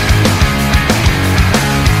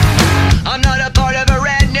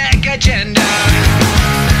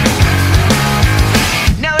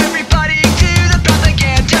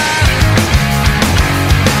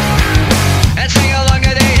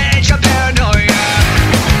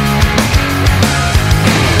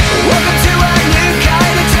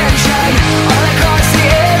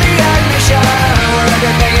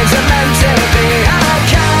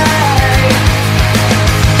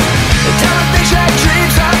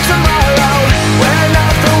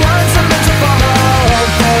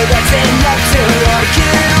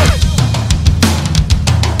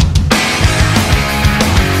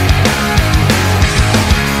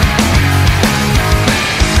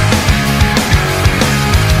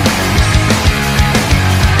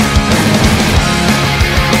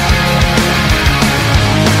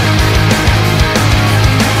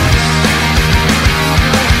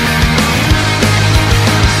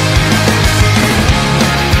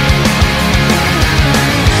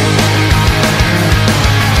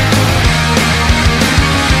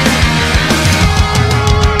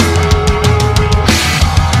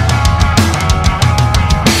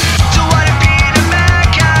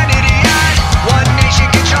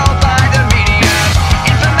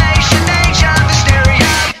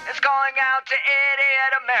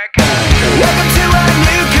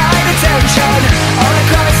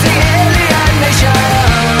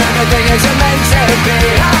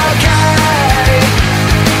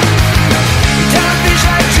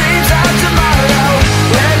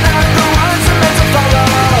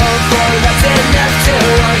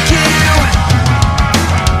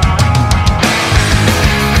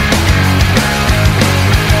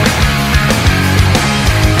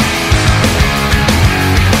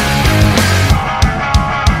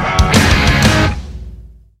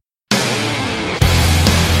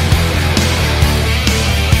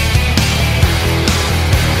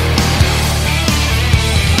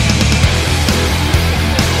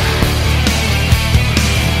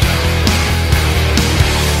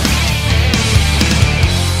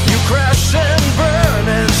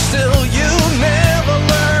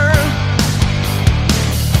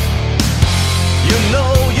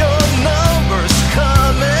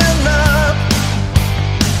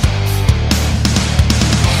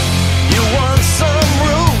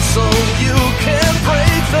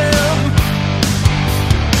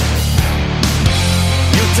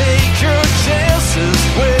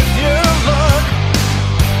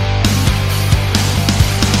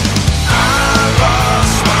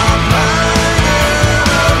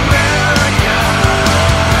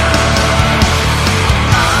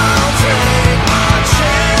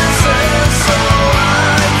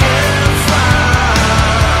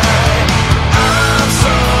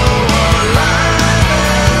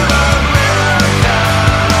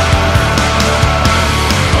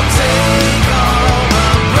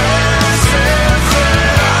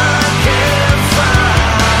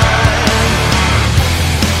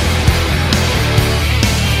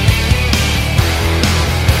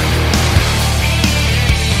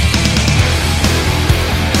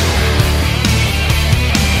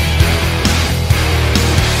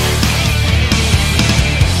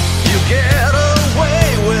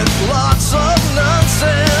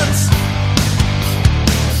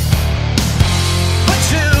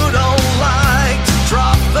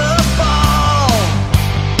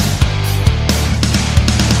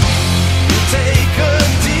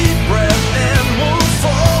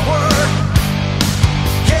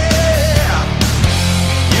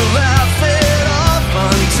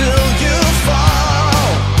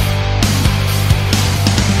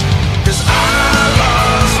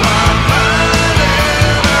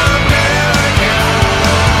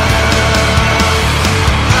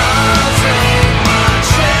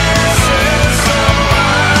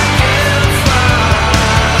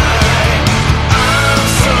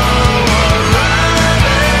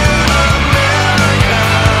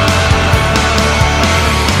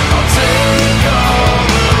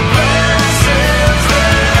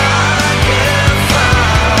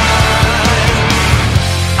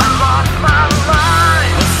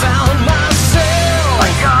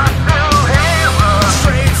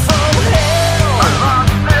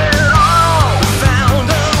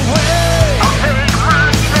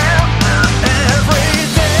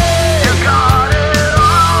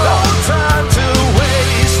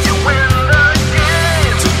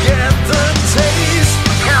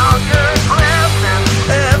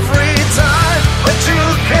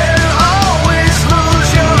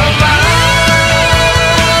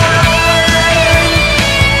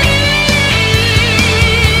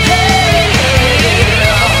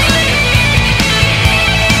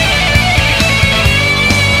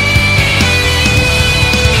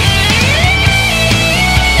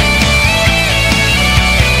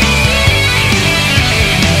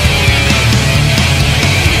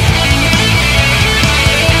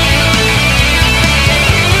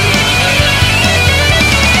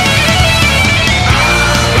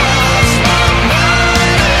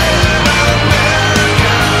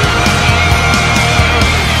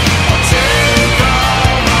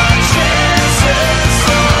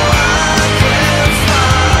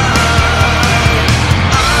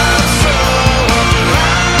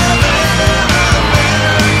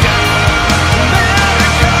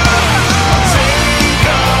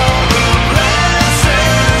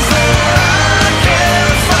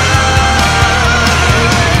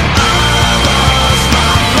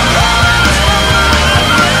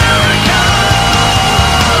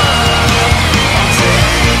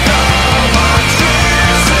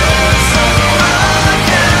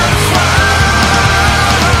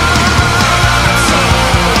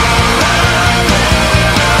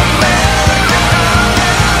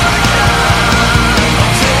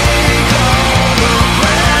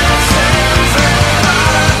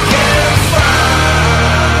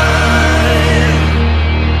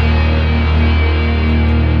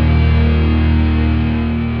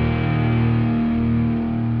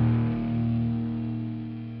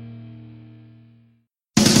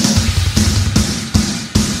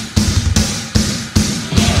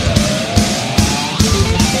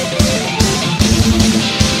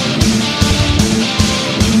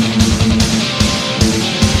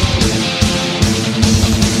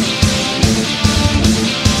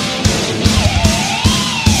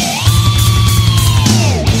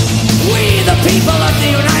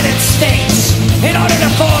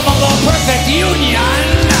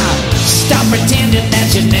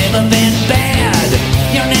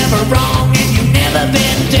 never wrong and you've never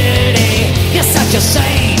been dirty. You're such a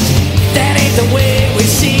saint, that ain't the way we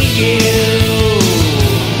see you.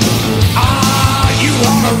 Ah, you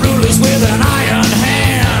are rulers with an iron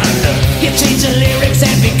hand. You change the lyrics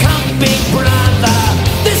and become Big Brother.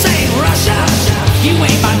 This ain't Russia, you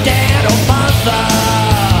ain't my dad or mother.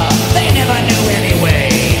 They never knew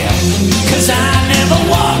anyway, 'cause I never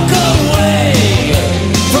walk away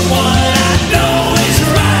from what I know is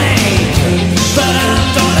right. But I'm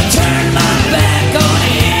gonna turn my back on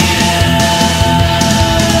you.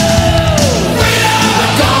 Freedom!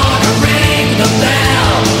 We're gonna ring the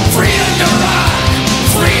bell. Freedom to rock,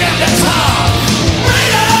 freedom to talk.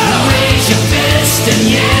 Freedom! Raise your fist and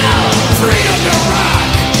yell. Freedom to rock,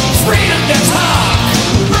 freedom to talk.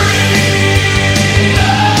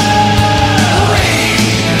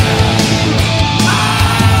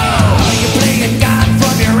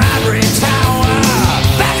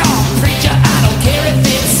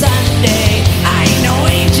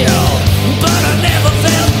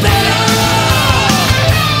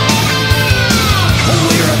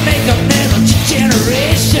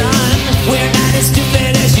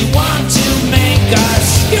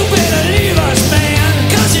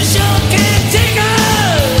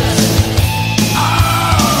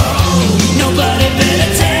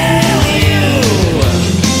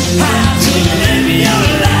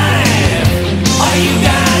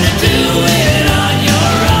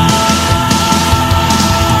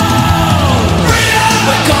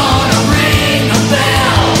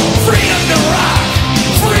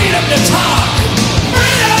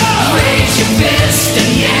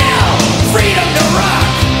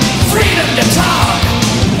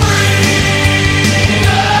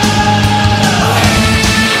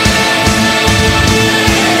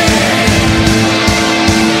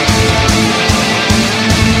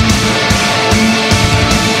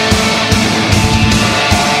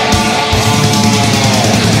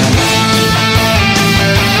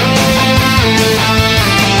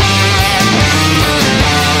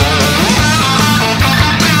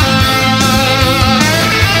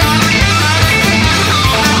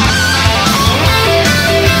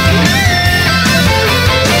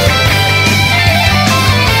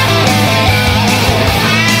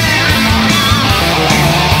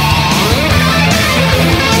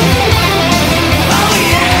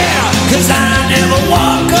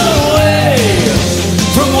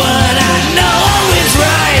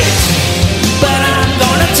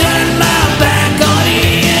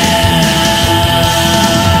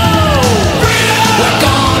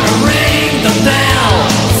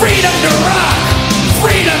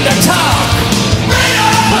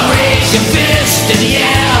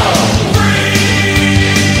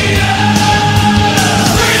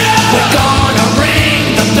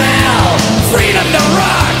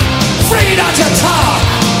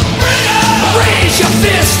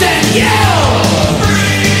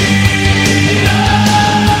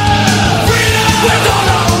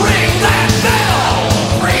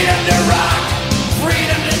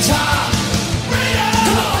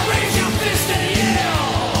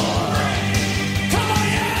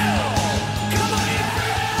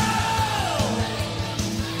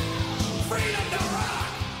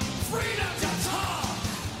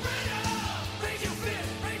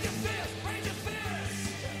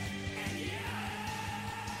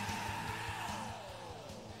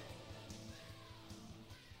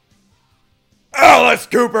 Alice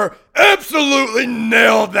Cooper absolutely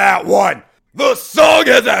nailed that one. The song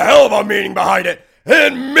has a hell of a meaning behind it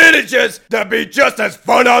and manages to be just as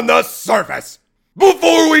fun on the surface.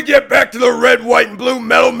 Before we get back to the red, white, and blue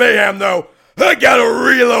metal mayhem though, I gotta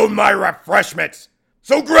reload my refreshments.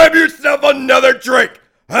 So grab yourself another drink.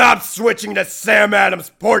 I'm switching to Sam Adams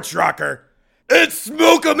Porch Rocker. And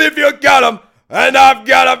smoke 'em if you got 'em. And I've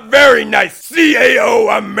got a very nice CAO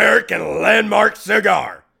American Landmark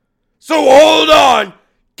cigar. So hold on,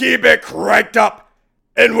 keep it cranked up,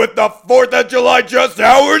 and with the 4th of July just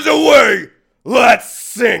hours away, let's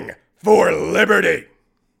sing for liberty.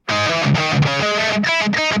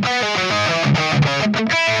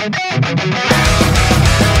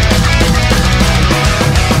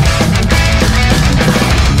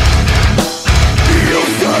 You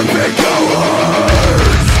can make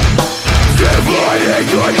ours, dividing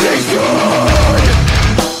the nation,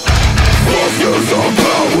 false use of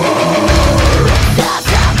power.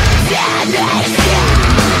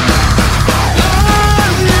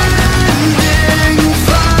 Unending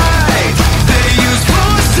fight, they use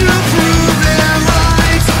force to prove it.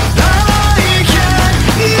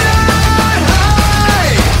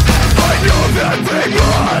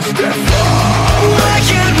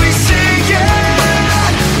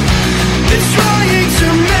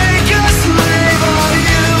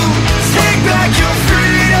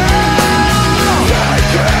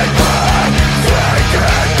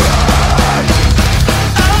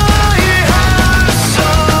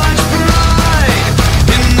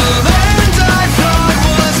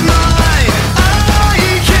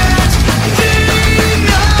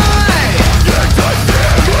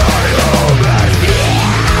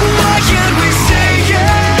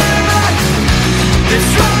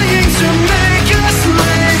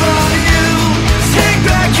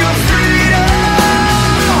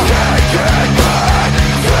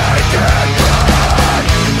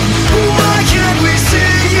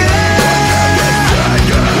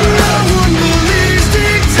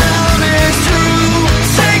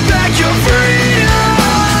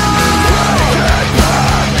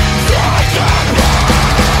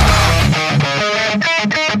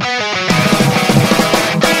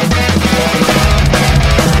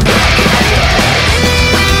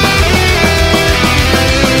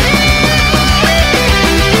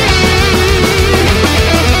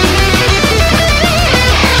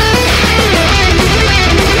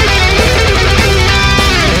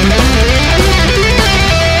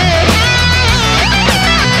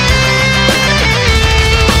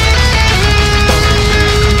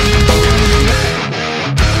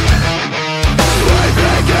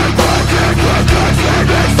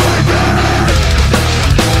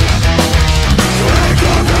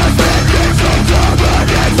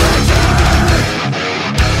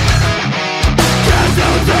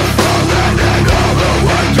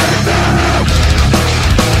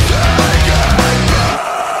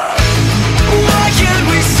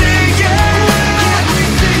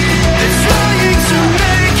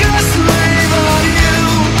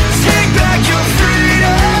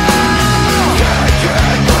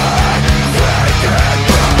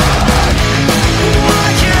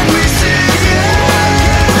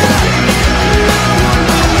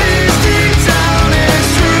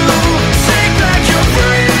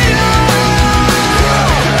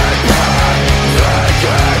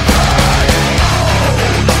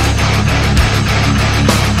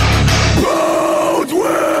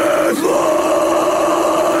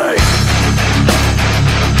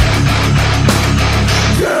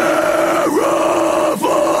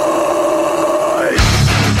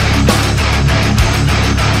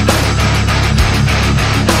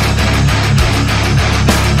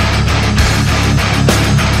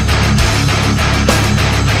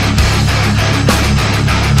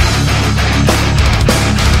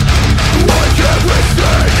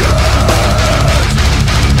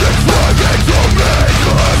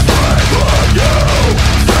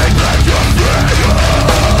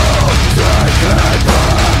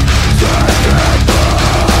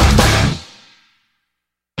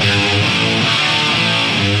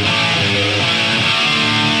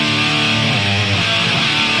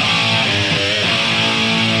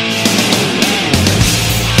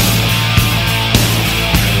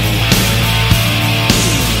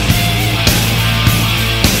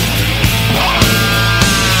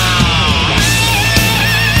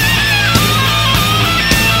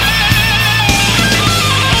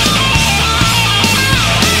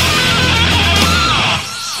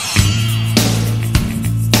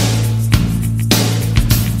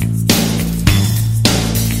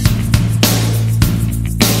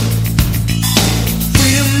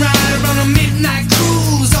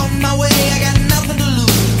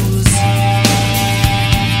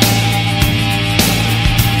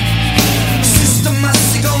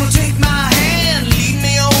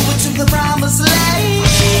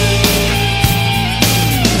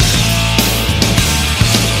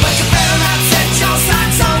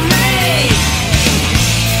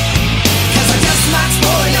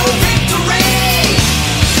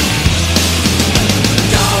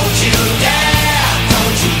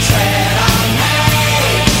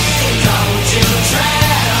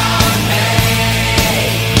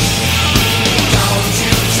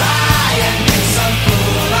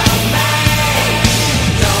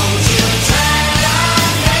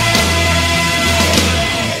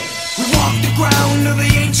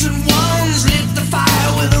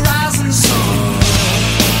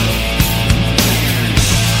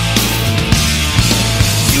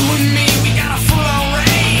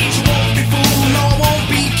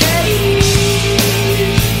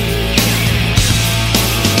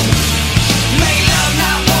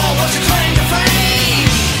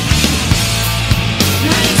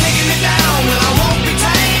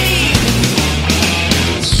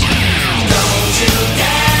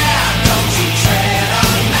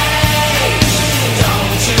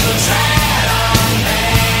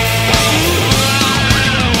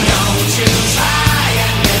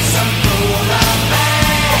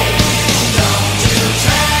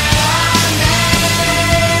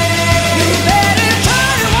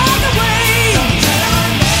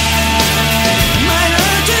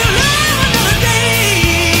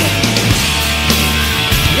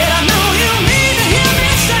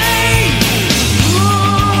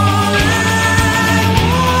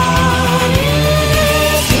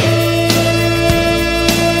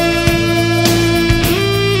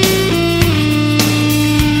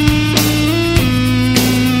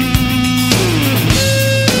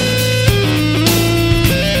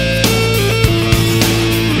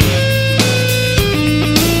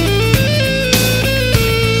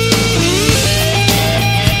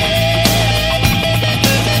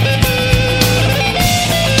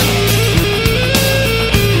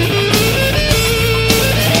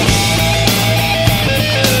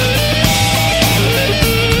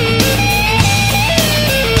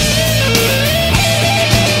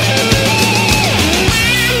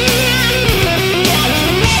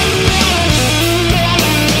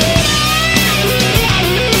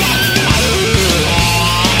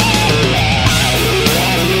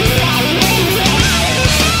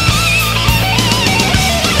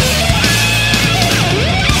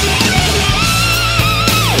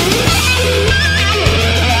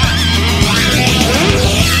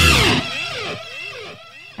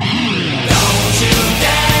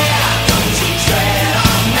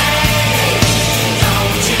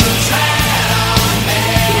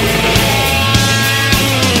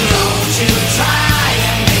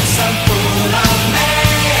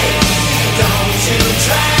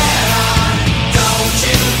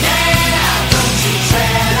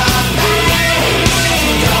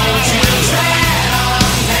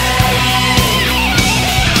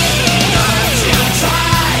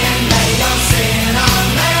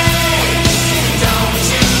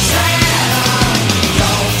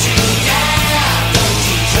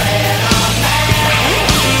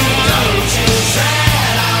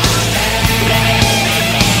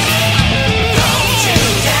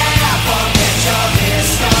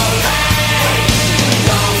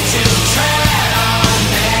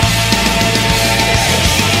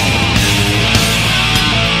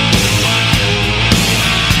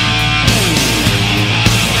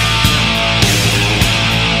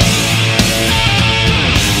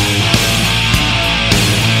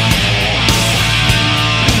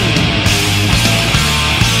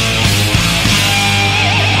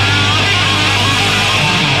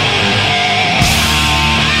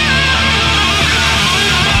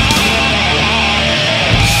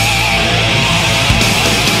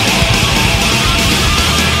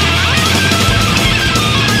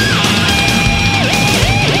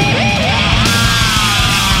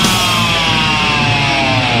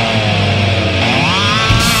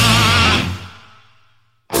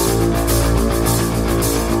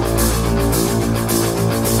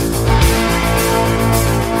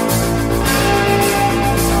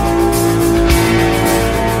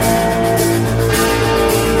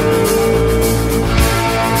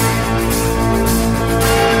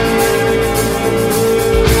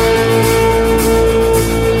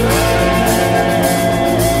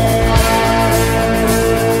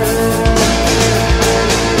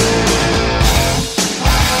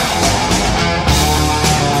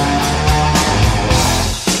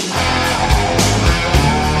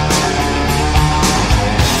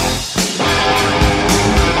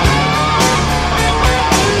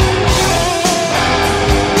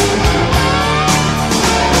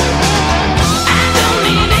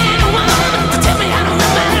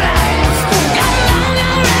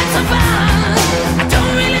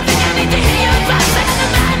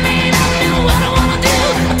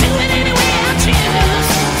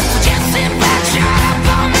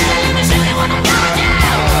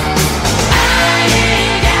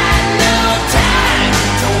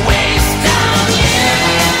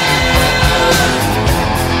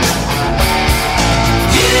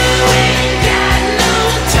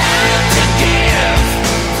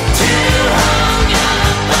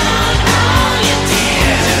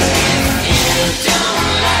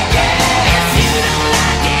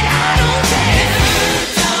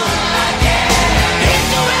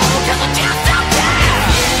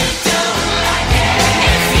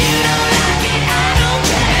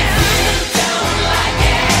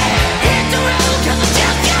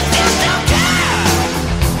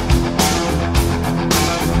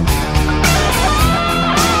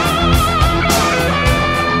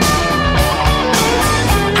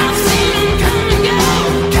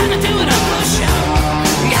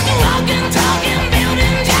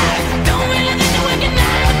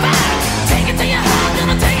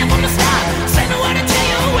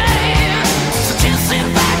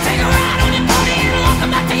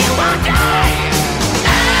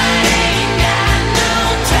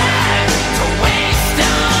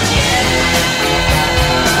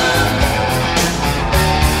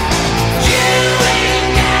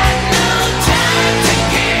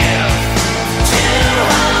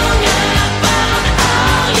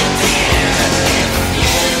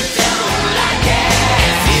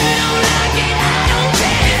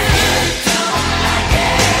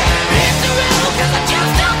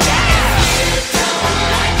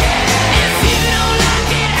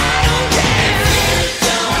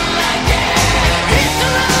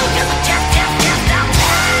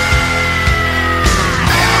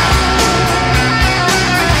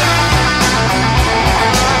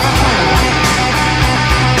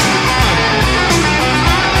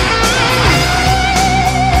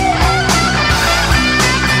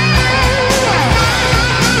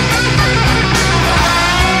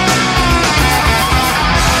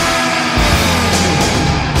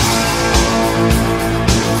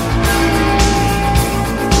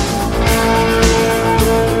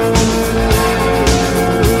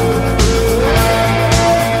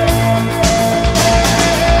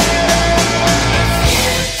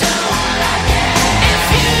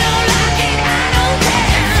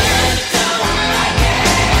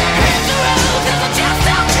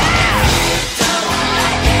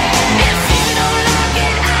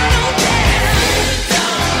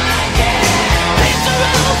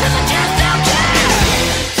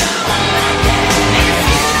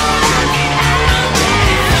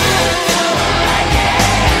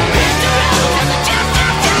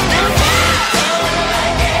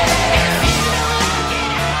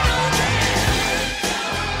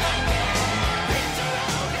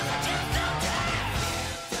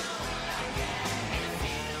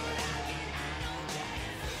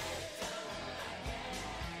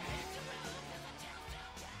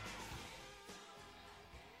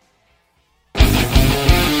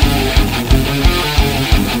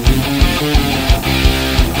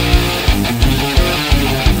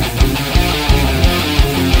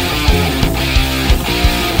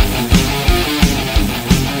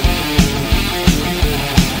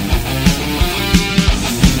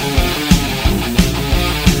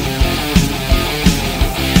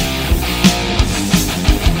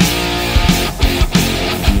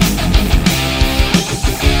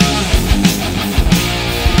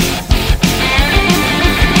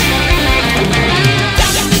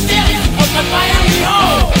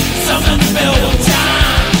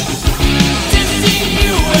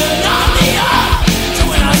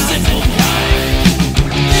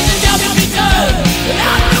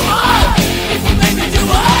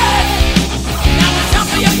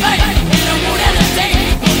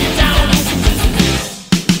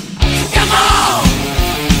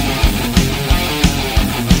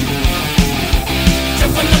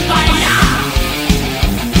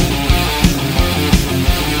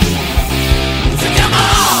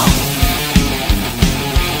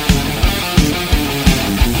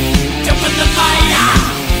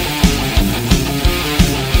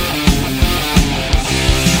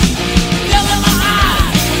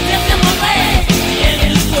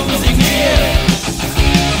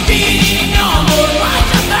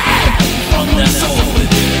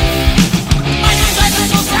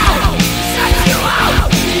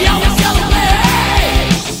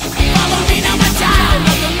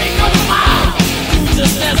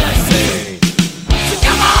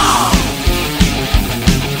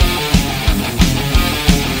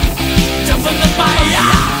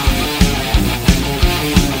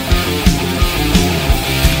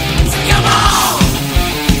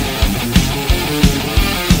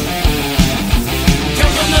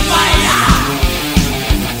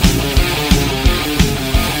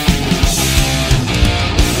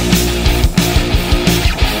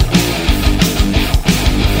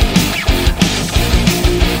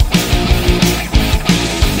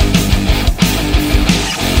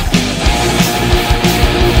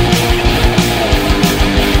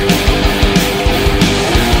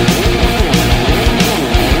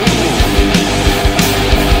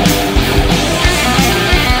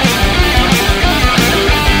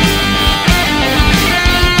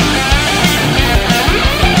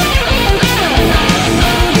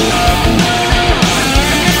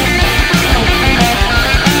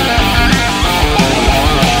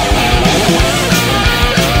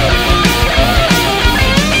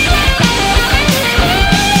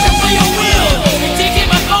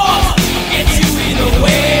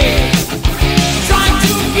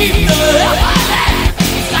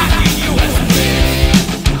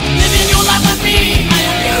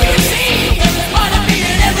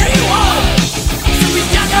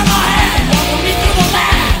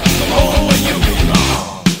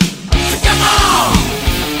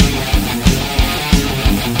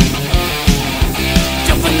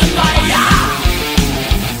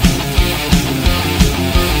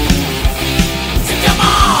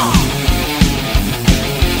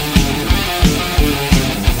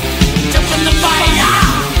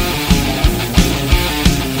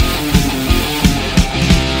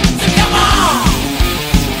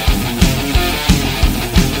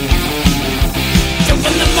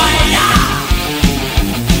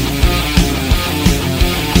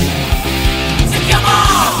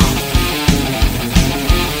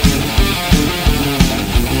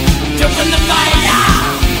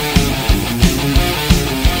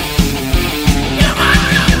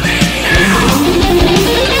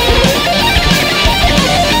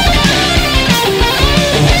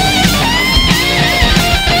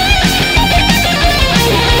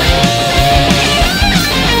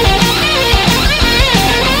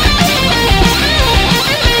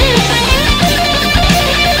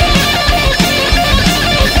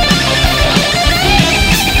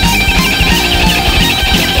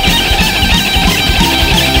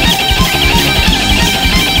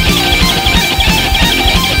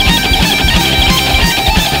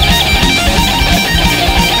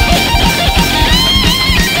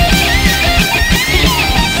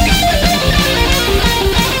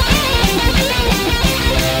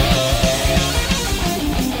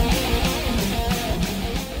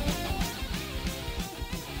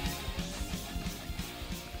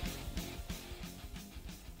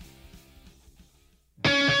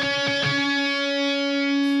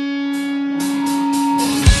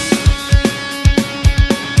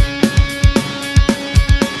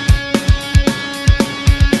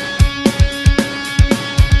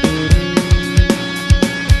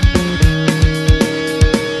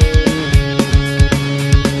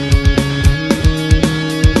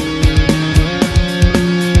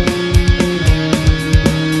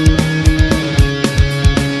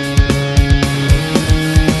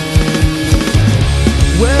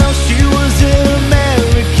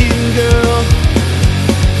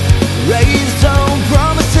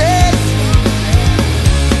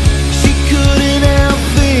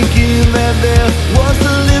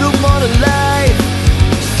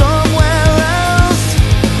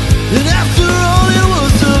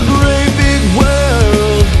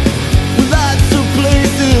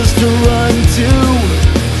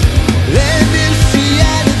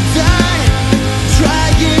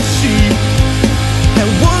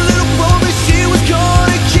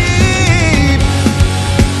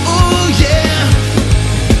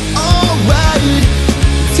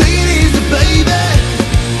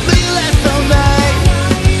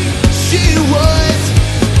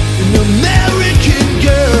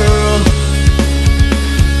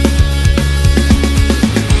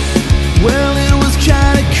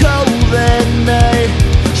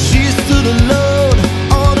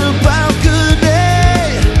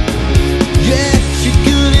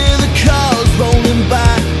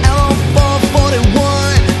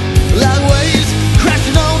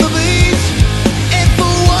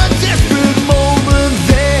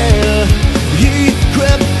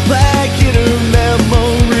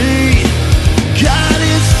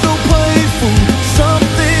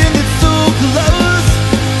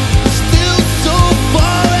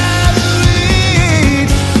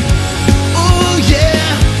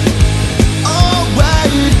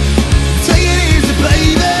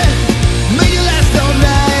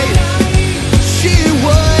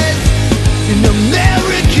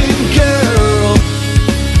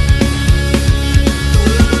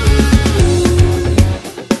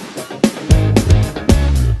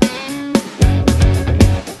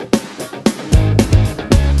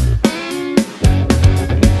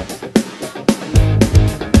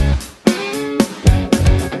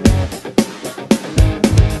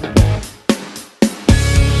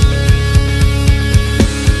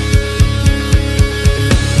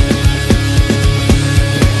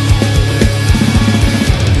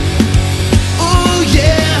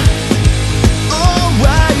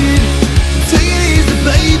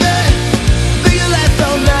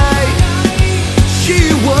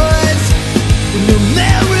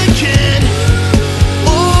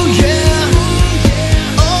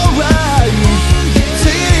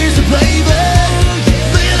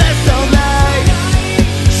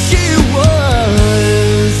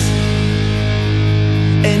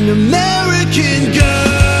 American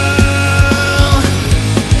girl,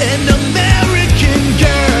 an American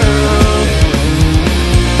girl.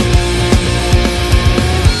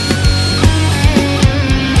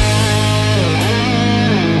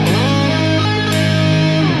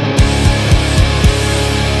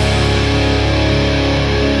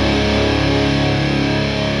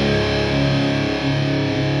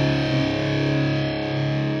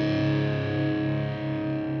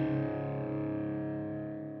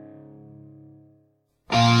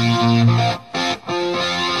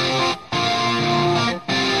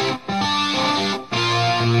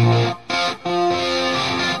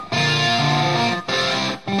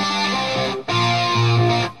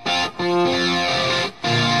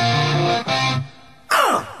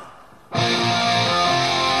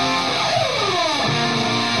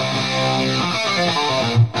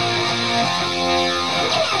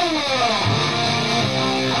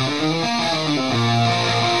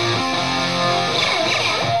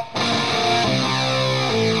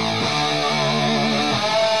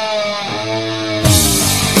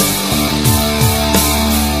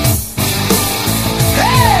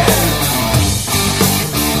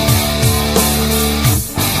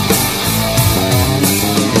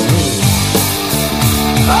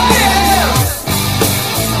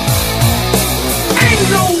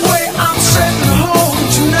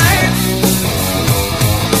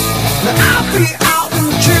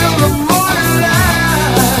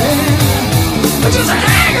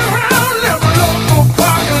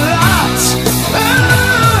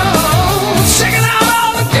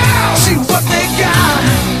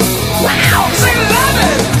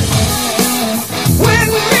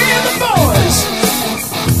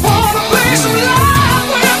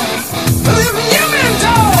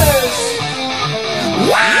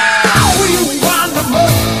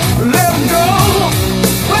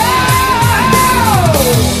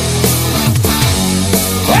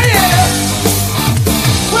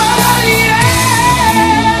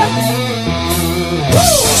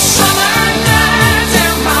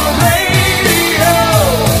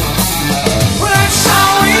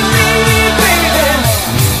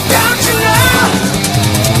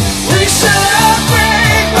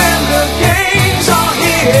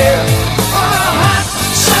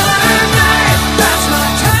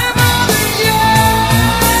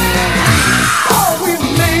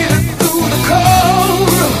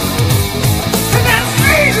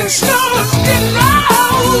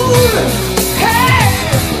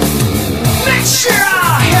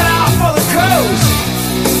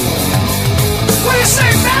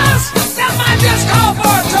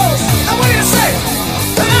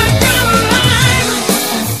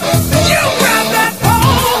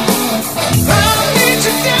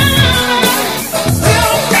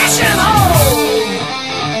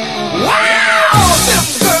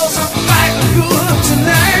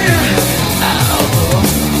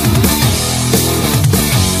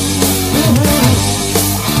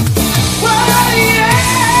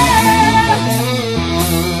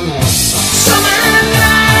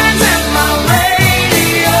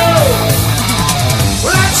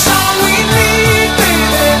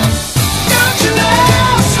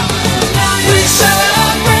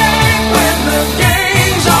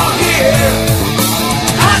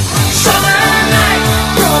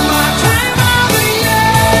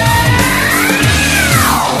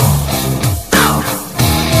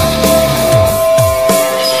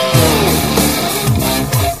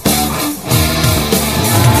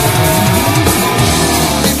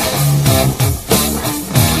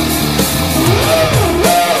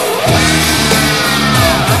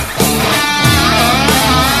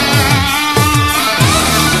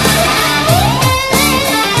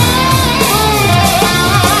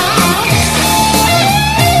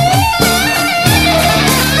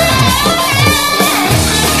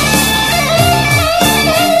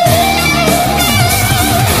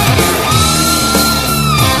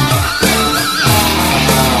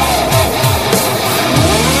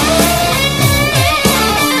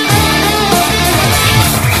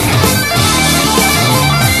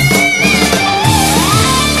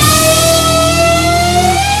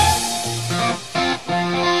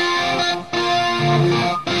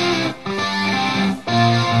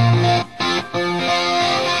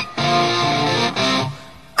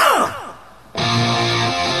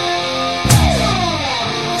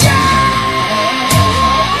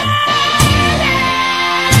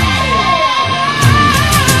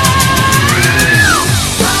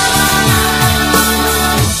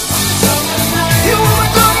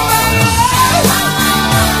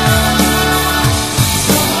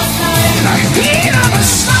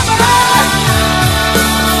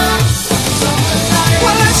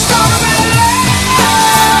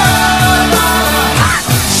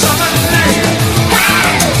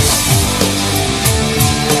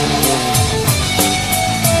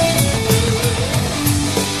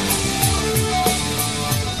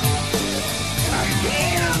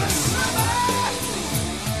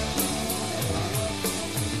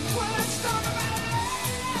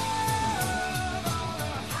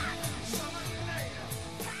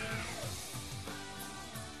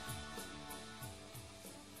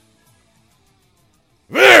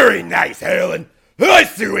 Very nice, Helen. I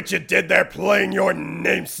see what you did there playing your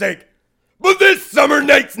namesake. But this summer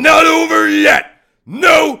night's not over yet.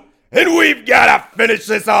 No, and we've gotta finish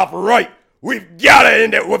this off right. We've gotta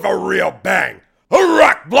end it with a real bang. A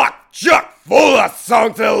rock block chock full of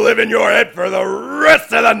songs that'll live in your head for the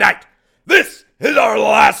rest of the night. This is our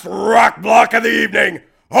last rock block of the evening.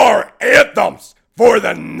 Our anthems for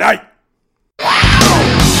the night.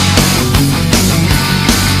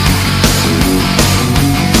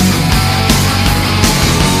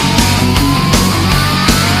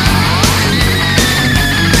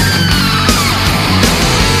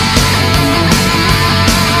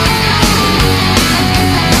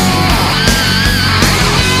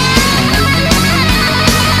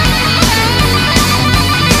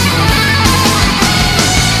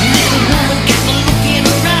 Got the look in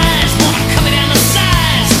her eyes, wanna come down the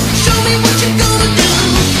sides. Show me what you're gonna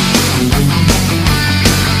do.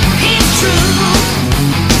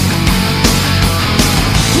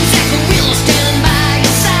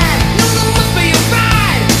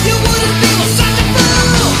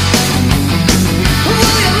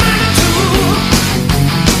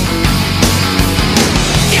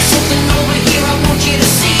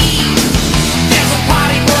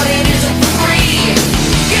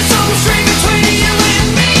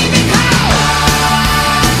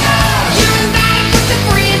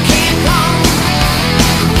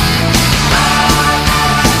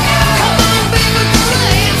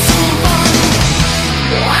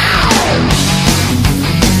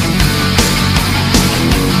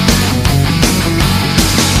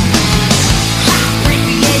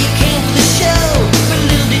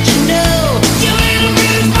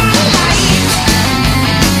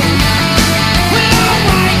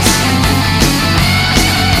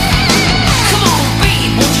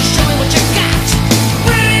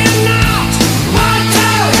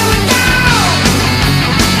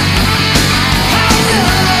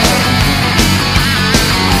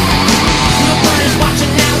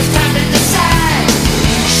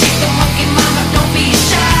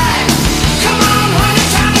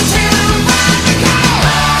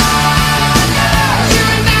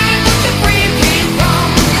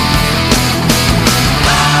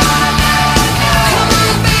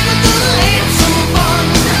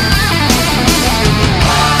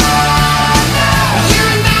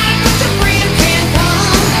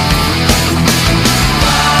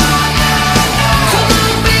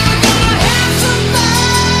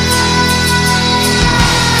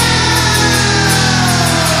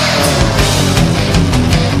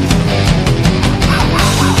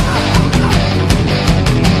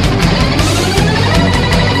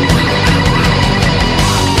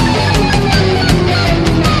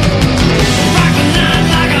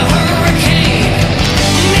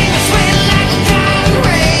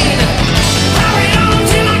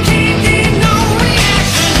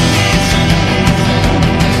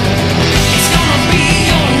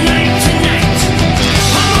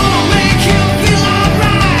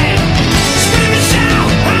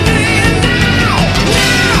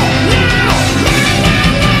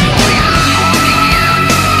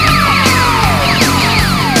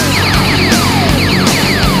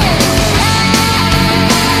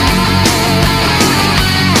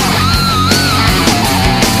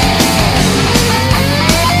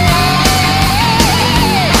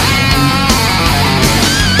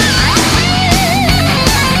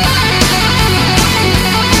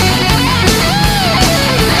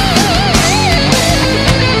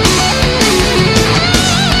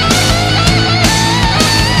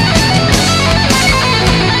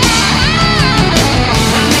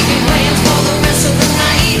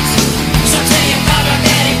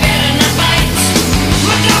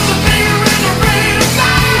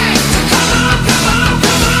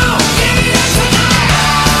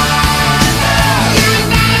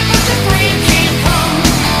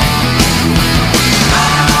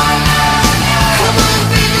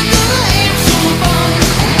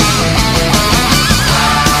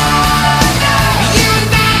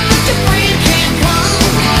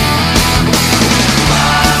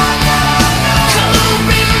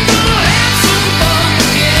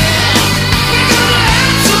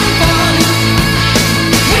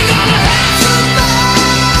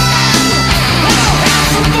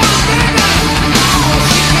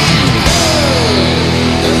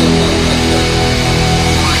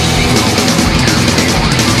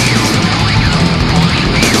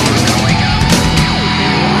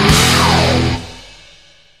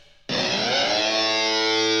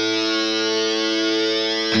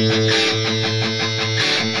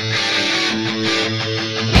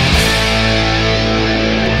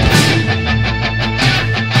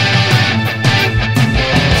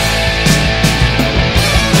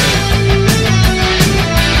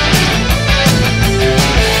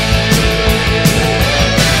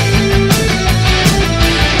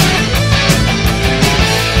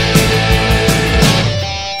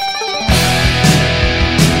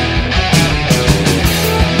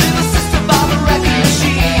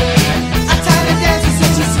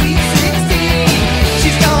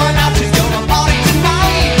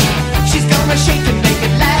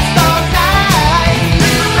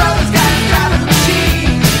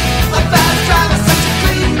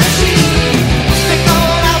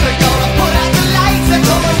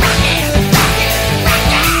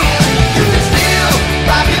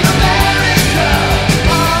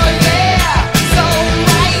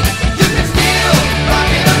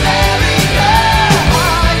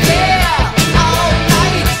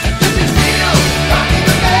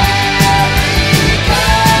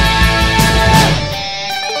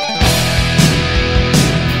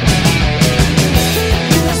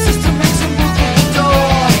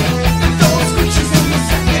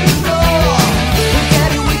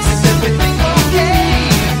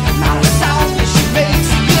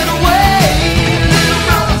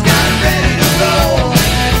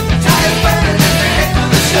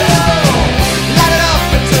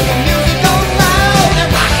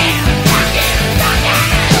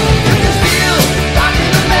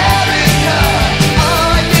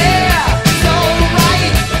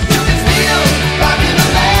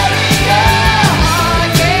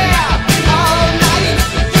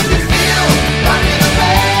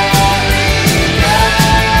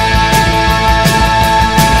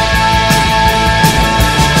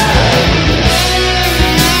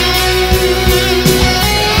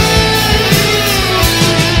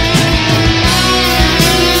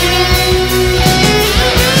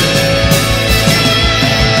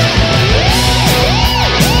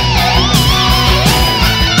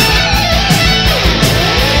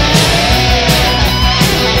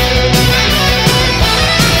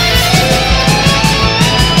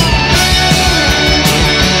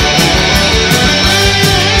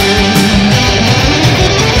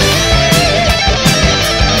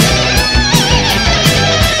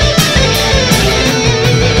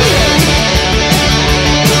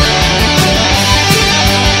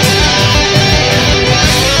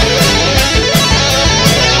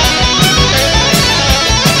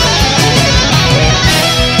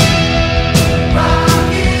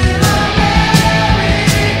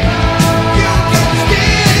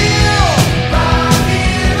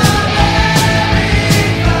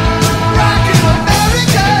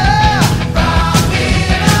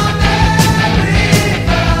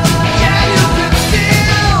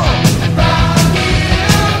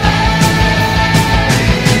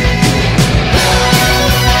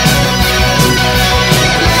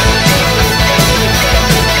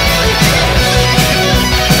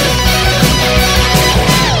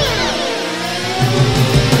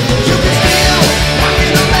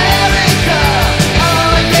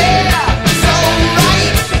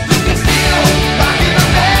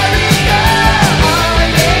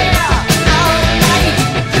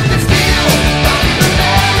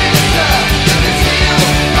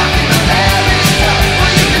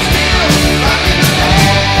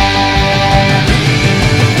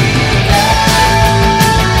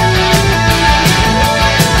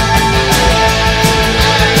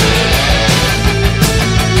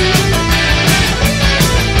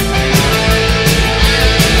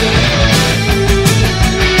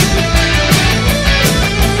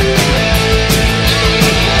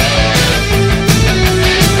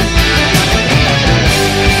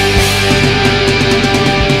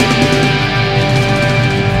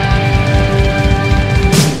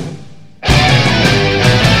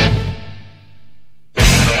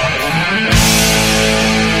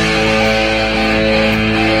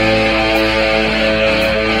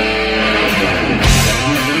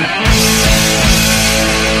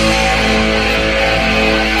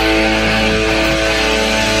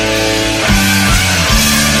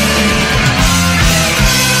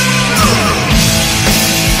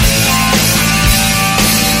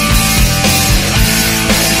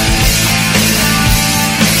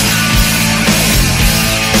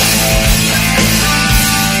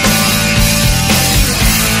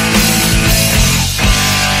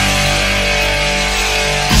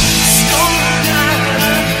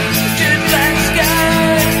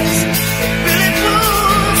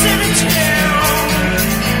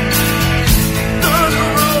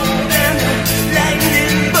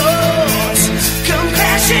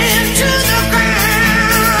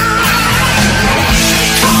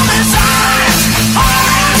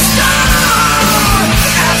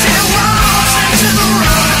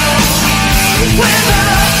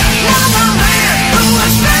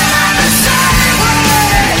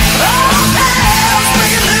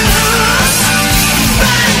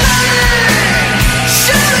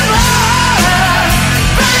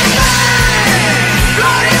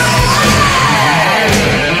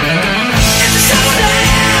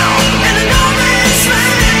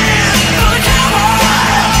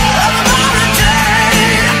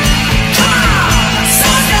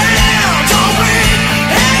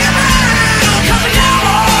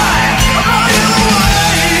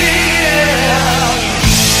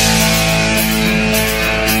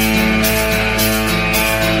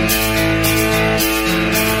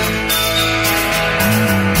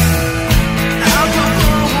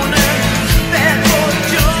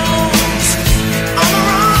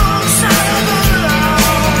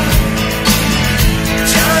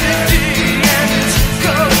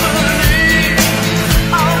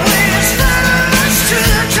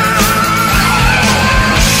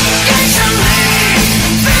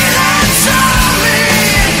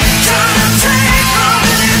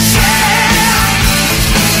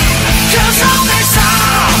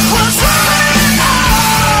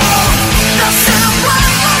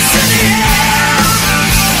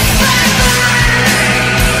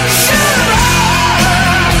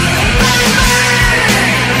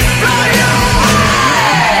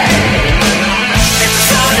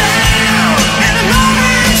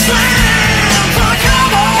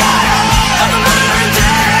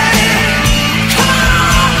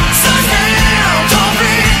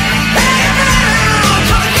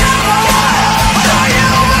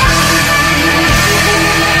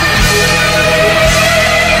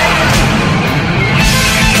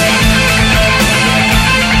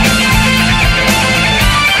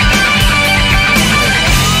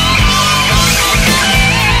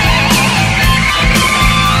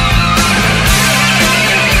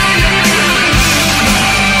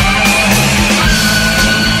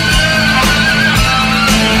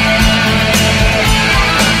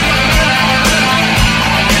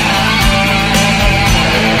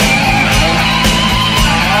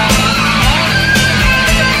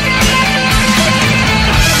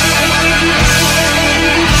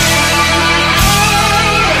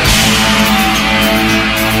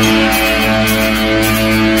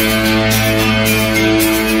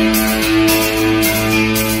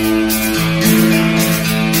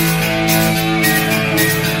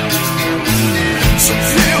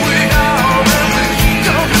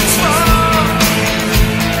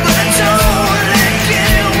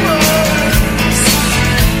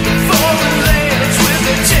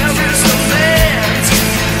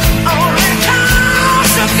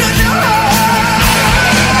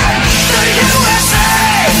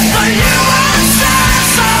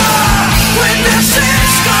 Hey!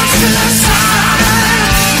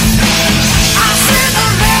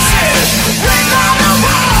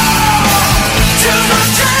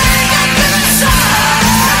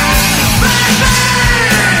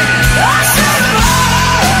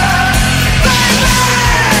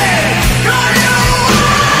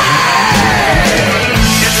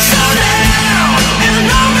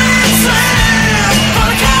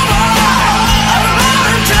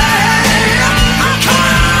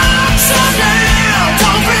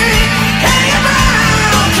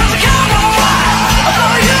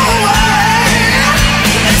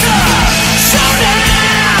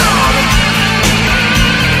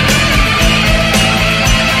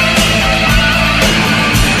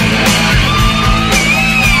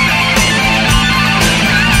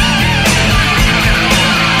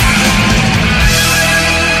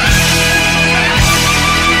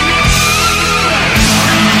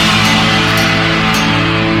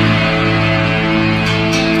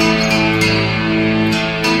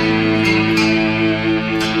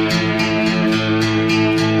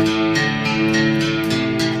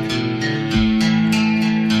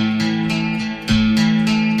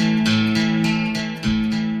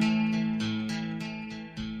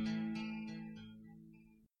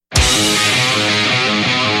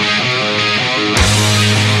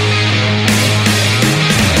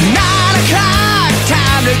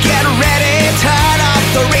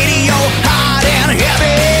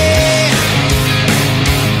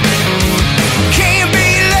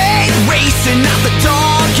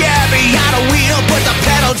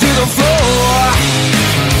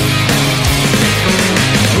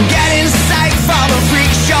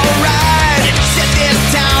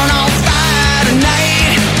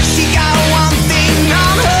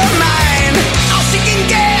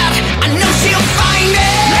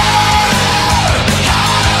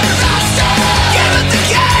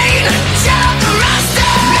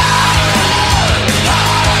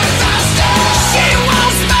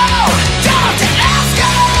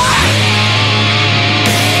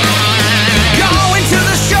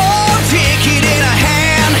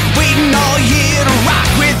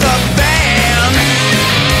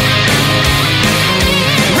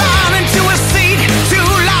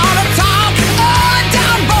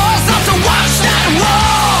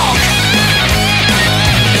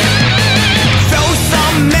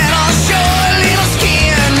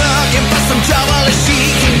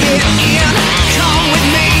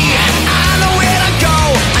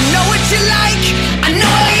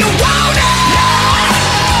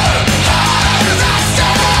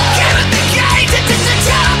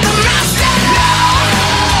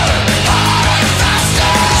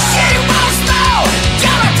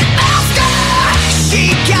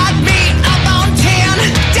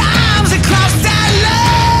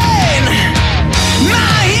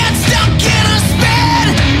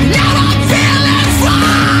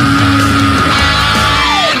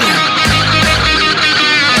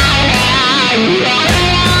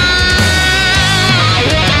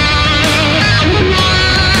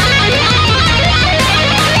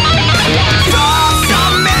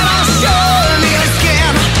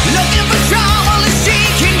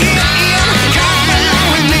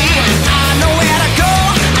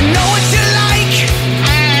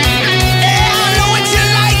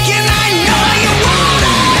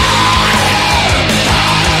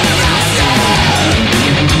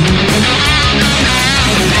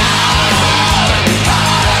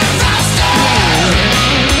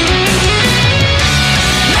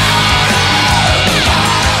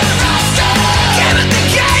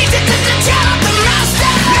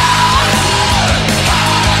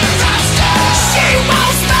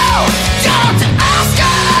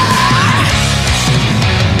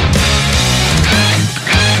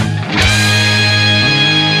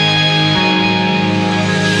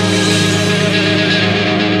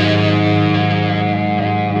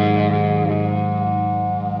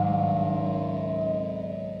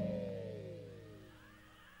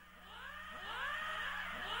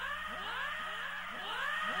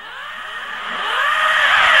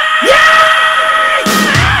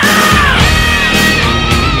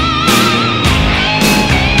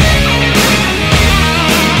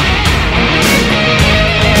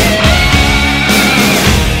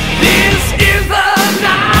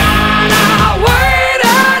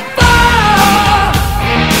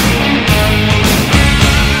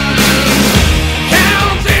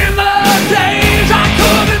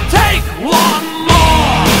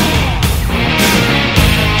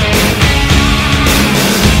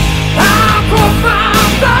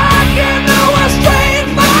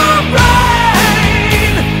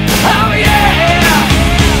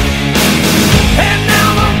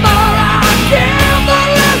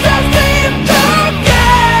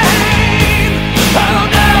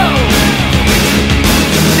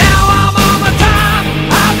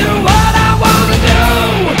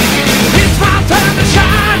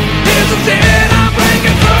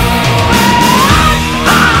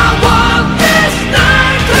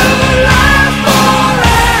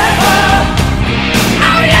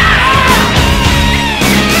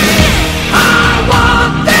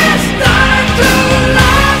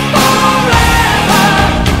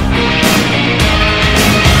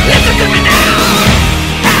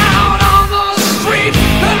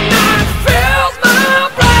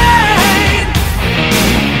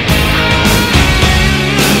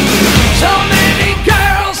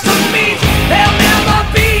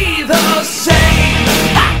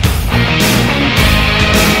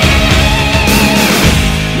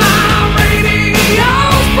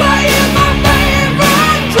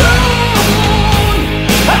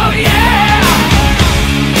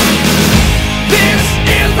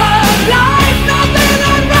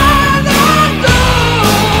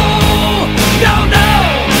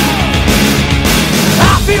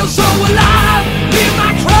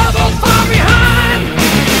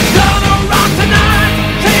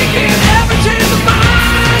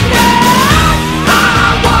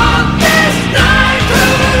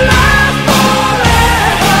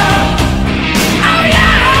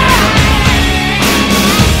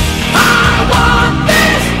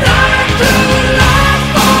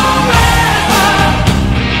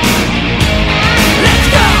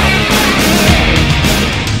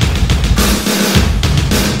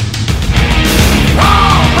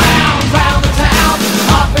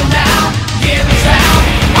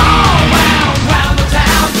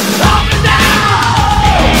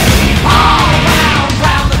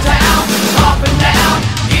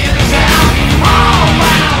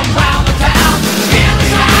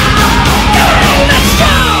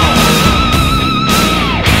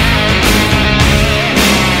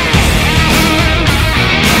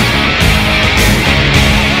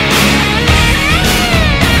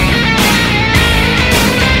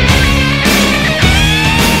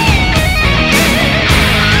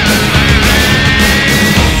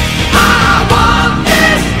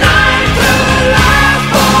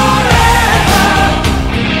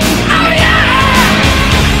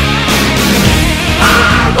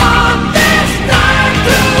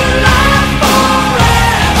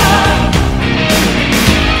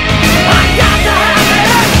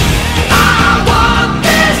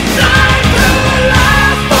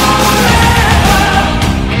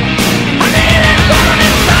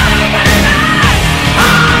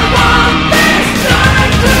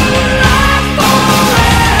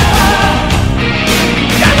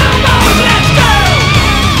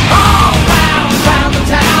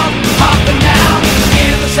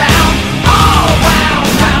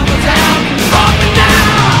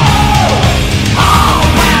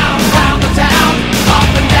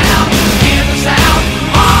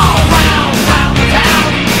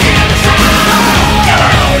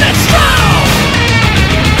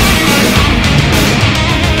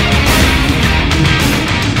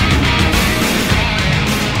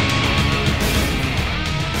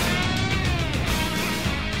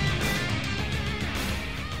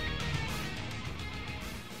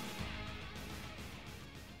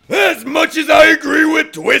 As much as I agree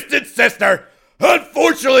with Twisted Sister,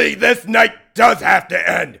 unfortunately this night does have to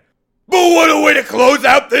end. But what a way to close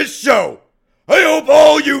out this show. I hope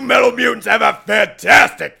all you Metal Mutants have a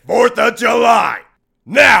fantastic 4th of July.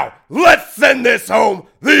 Now, let's send this home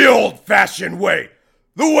the old-fashioned way.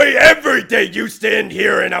 The way every day used to end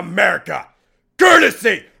here in America.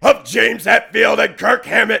 Courtesy of James Hetfield and Kirk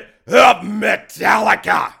Hammett of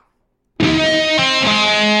Metallica.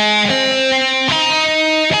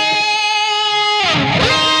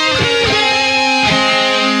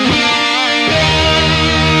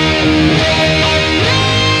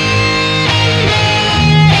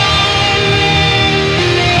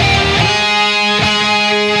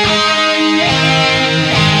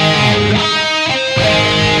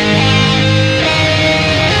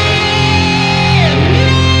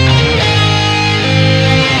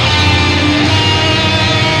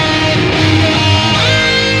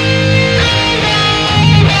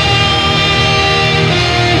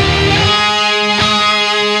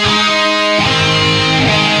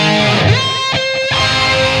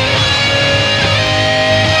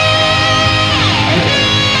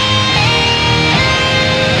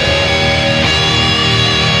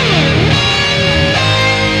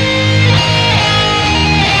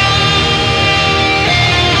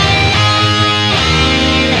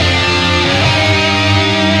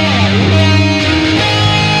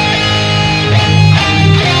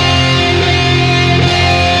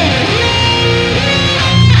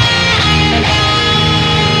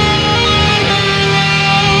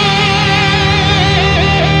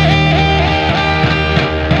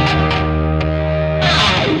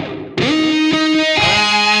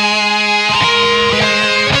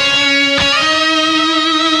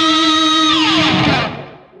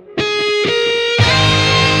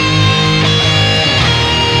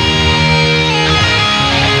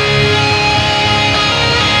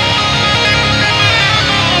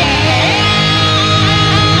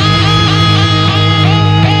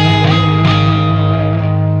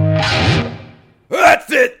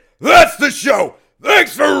 Show.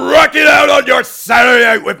 Thanks for rocking out on your Saturday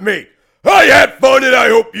night with me. I had fun and I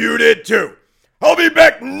hope you did too. I'll be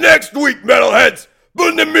back next week, Metalheads. But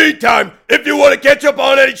in the meantime, if you want to catch up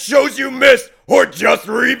on any shows you missed or just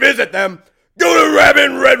revisit them, go to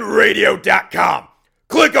RabinRedRadio.com.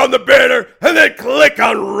 Click on the banner and then click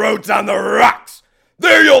on Roads on the Rocks.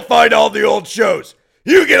 There you'll find all the old shows.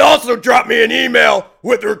 You can also drop me an email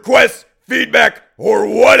with requests, feedback, or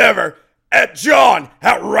whatever at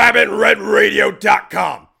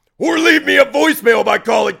john@RabinRedRadio.com. Or leave me a voicemail by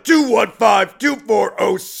calling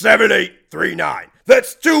 215-240-7839.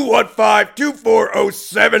 That's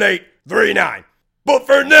 215-240-7839. But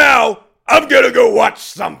for now, I'm gonna go watch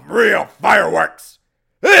some real fireworks.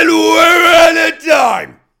 And we're out of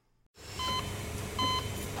time!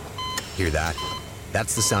 Hear that?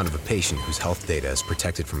 That's the sound of a patient whose health data is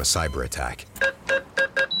protected from a cyber attack.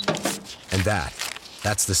 And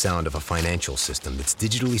that's the sound of a financial system that's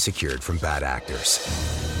digitally secured from bad actors.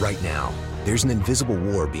 Right now, there's an invisible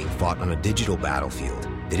war being fought on a digital battlefield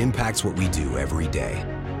that impacts what we do every day.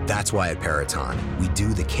 That's why at Peraton, we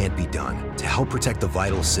do the can't be done to help protect the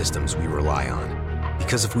vital systems we rely on.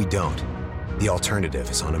 Because if we don't, the alternative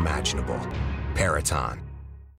is unimaginable. Peraton.